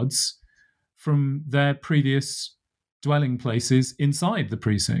yards from their previous dwelling places inside the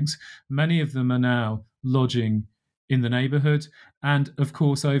precincts. Many of them are now lodging in the neighbourhood. And of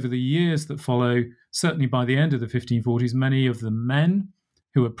course, over the years that follow, certainly by the end of the 1540s, many of the men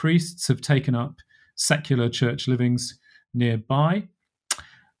who are priests have taken up secular church livings nearby.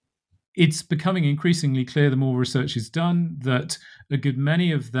 It's becoming increasingly clear, the more research is done, that a good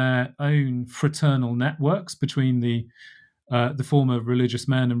many of their own fraternal networks between the former religious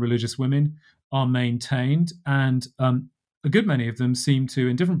men and religious women are maintained, and a good many of them seem to,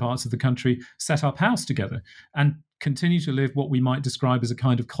 in different parts of the country, set up house together and continue to live what we might describe as a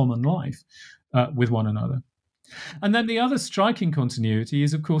kind of common life with one another. And then the other striking continuity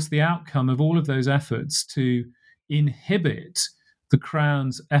is, of course, the outcome of all of those efforts to inhibit the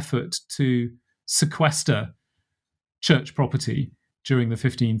Crown's effort to sequester church property during the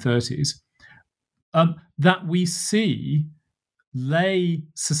 1530s, that we see lay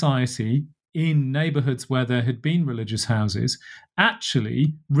society in neighbourhoods where there had been religious houses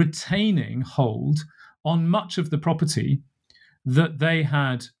actually retaining hold on much of the property that they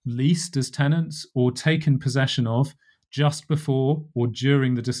had leased as tenants or taken possession of just before or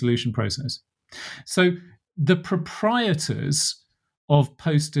during the dissolution process. So the proprietors of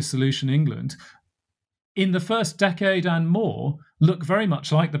post-dissolution England in the first decade and more look very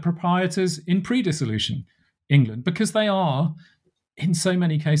much like the proprietors in pre-dissolution England, because they are, in so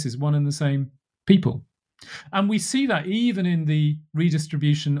many cases, one and the same people. And we see that even in the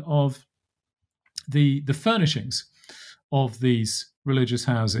redistribution of the furnishings of these religious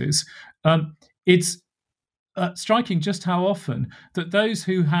houses. It's striking just how often that those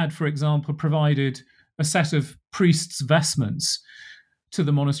who had, for example, provided a set of priests' vestments to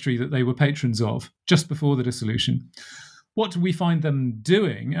the monastery that they were patrons of just before the dissolution, what do we find them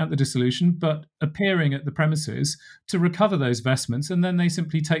doing at the dissolution but appearing at the premises to recover those vestments, and then they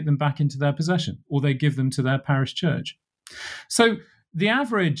simply take them back into their possession, or they give them to their parish church. So the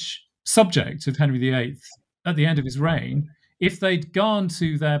average subject of Henry VIII at the end of his reign, if they'd gone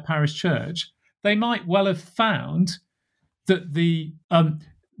to their parish church, they might well have found that the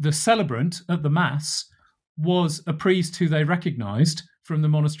celebrant at the Mass was a priest who they recognised from the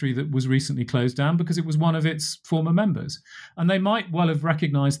monastery that was recently closed down because it was one of its former members. And they might well have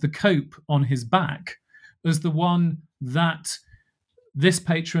recognised the cope on his back as the one that this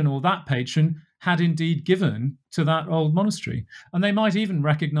patron or that patron had indeed given to that old monastery. And they might even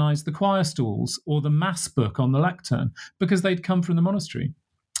recognise the choir stalls or the mass book on the lectern because they'd come from the monastery.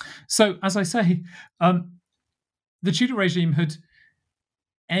 So, as I say, the Tudor regime had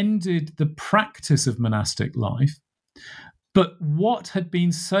ended the practice of monastic life, but what had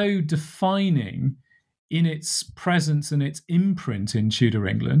been so defining in its presence and its imprint in Tudor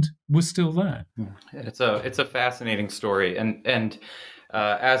England was still there. It's a fascinating story, and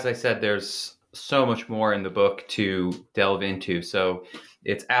as I said, there's so much more in the book to delve into. So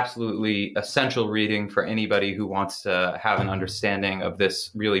it's absolutely essential reading for anybody who wants to have an understanding of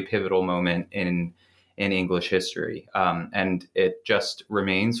this really pivotal moment in English history. And it just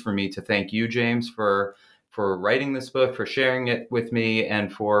remains for me to thank you, James, for writing this book, for sharing it with me,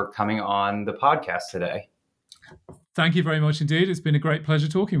 and for coming on the podcast today. Thank you very much indeed. It's been a great pleasure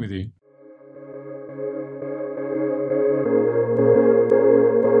talking with you.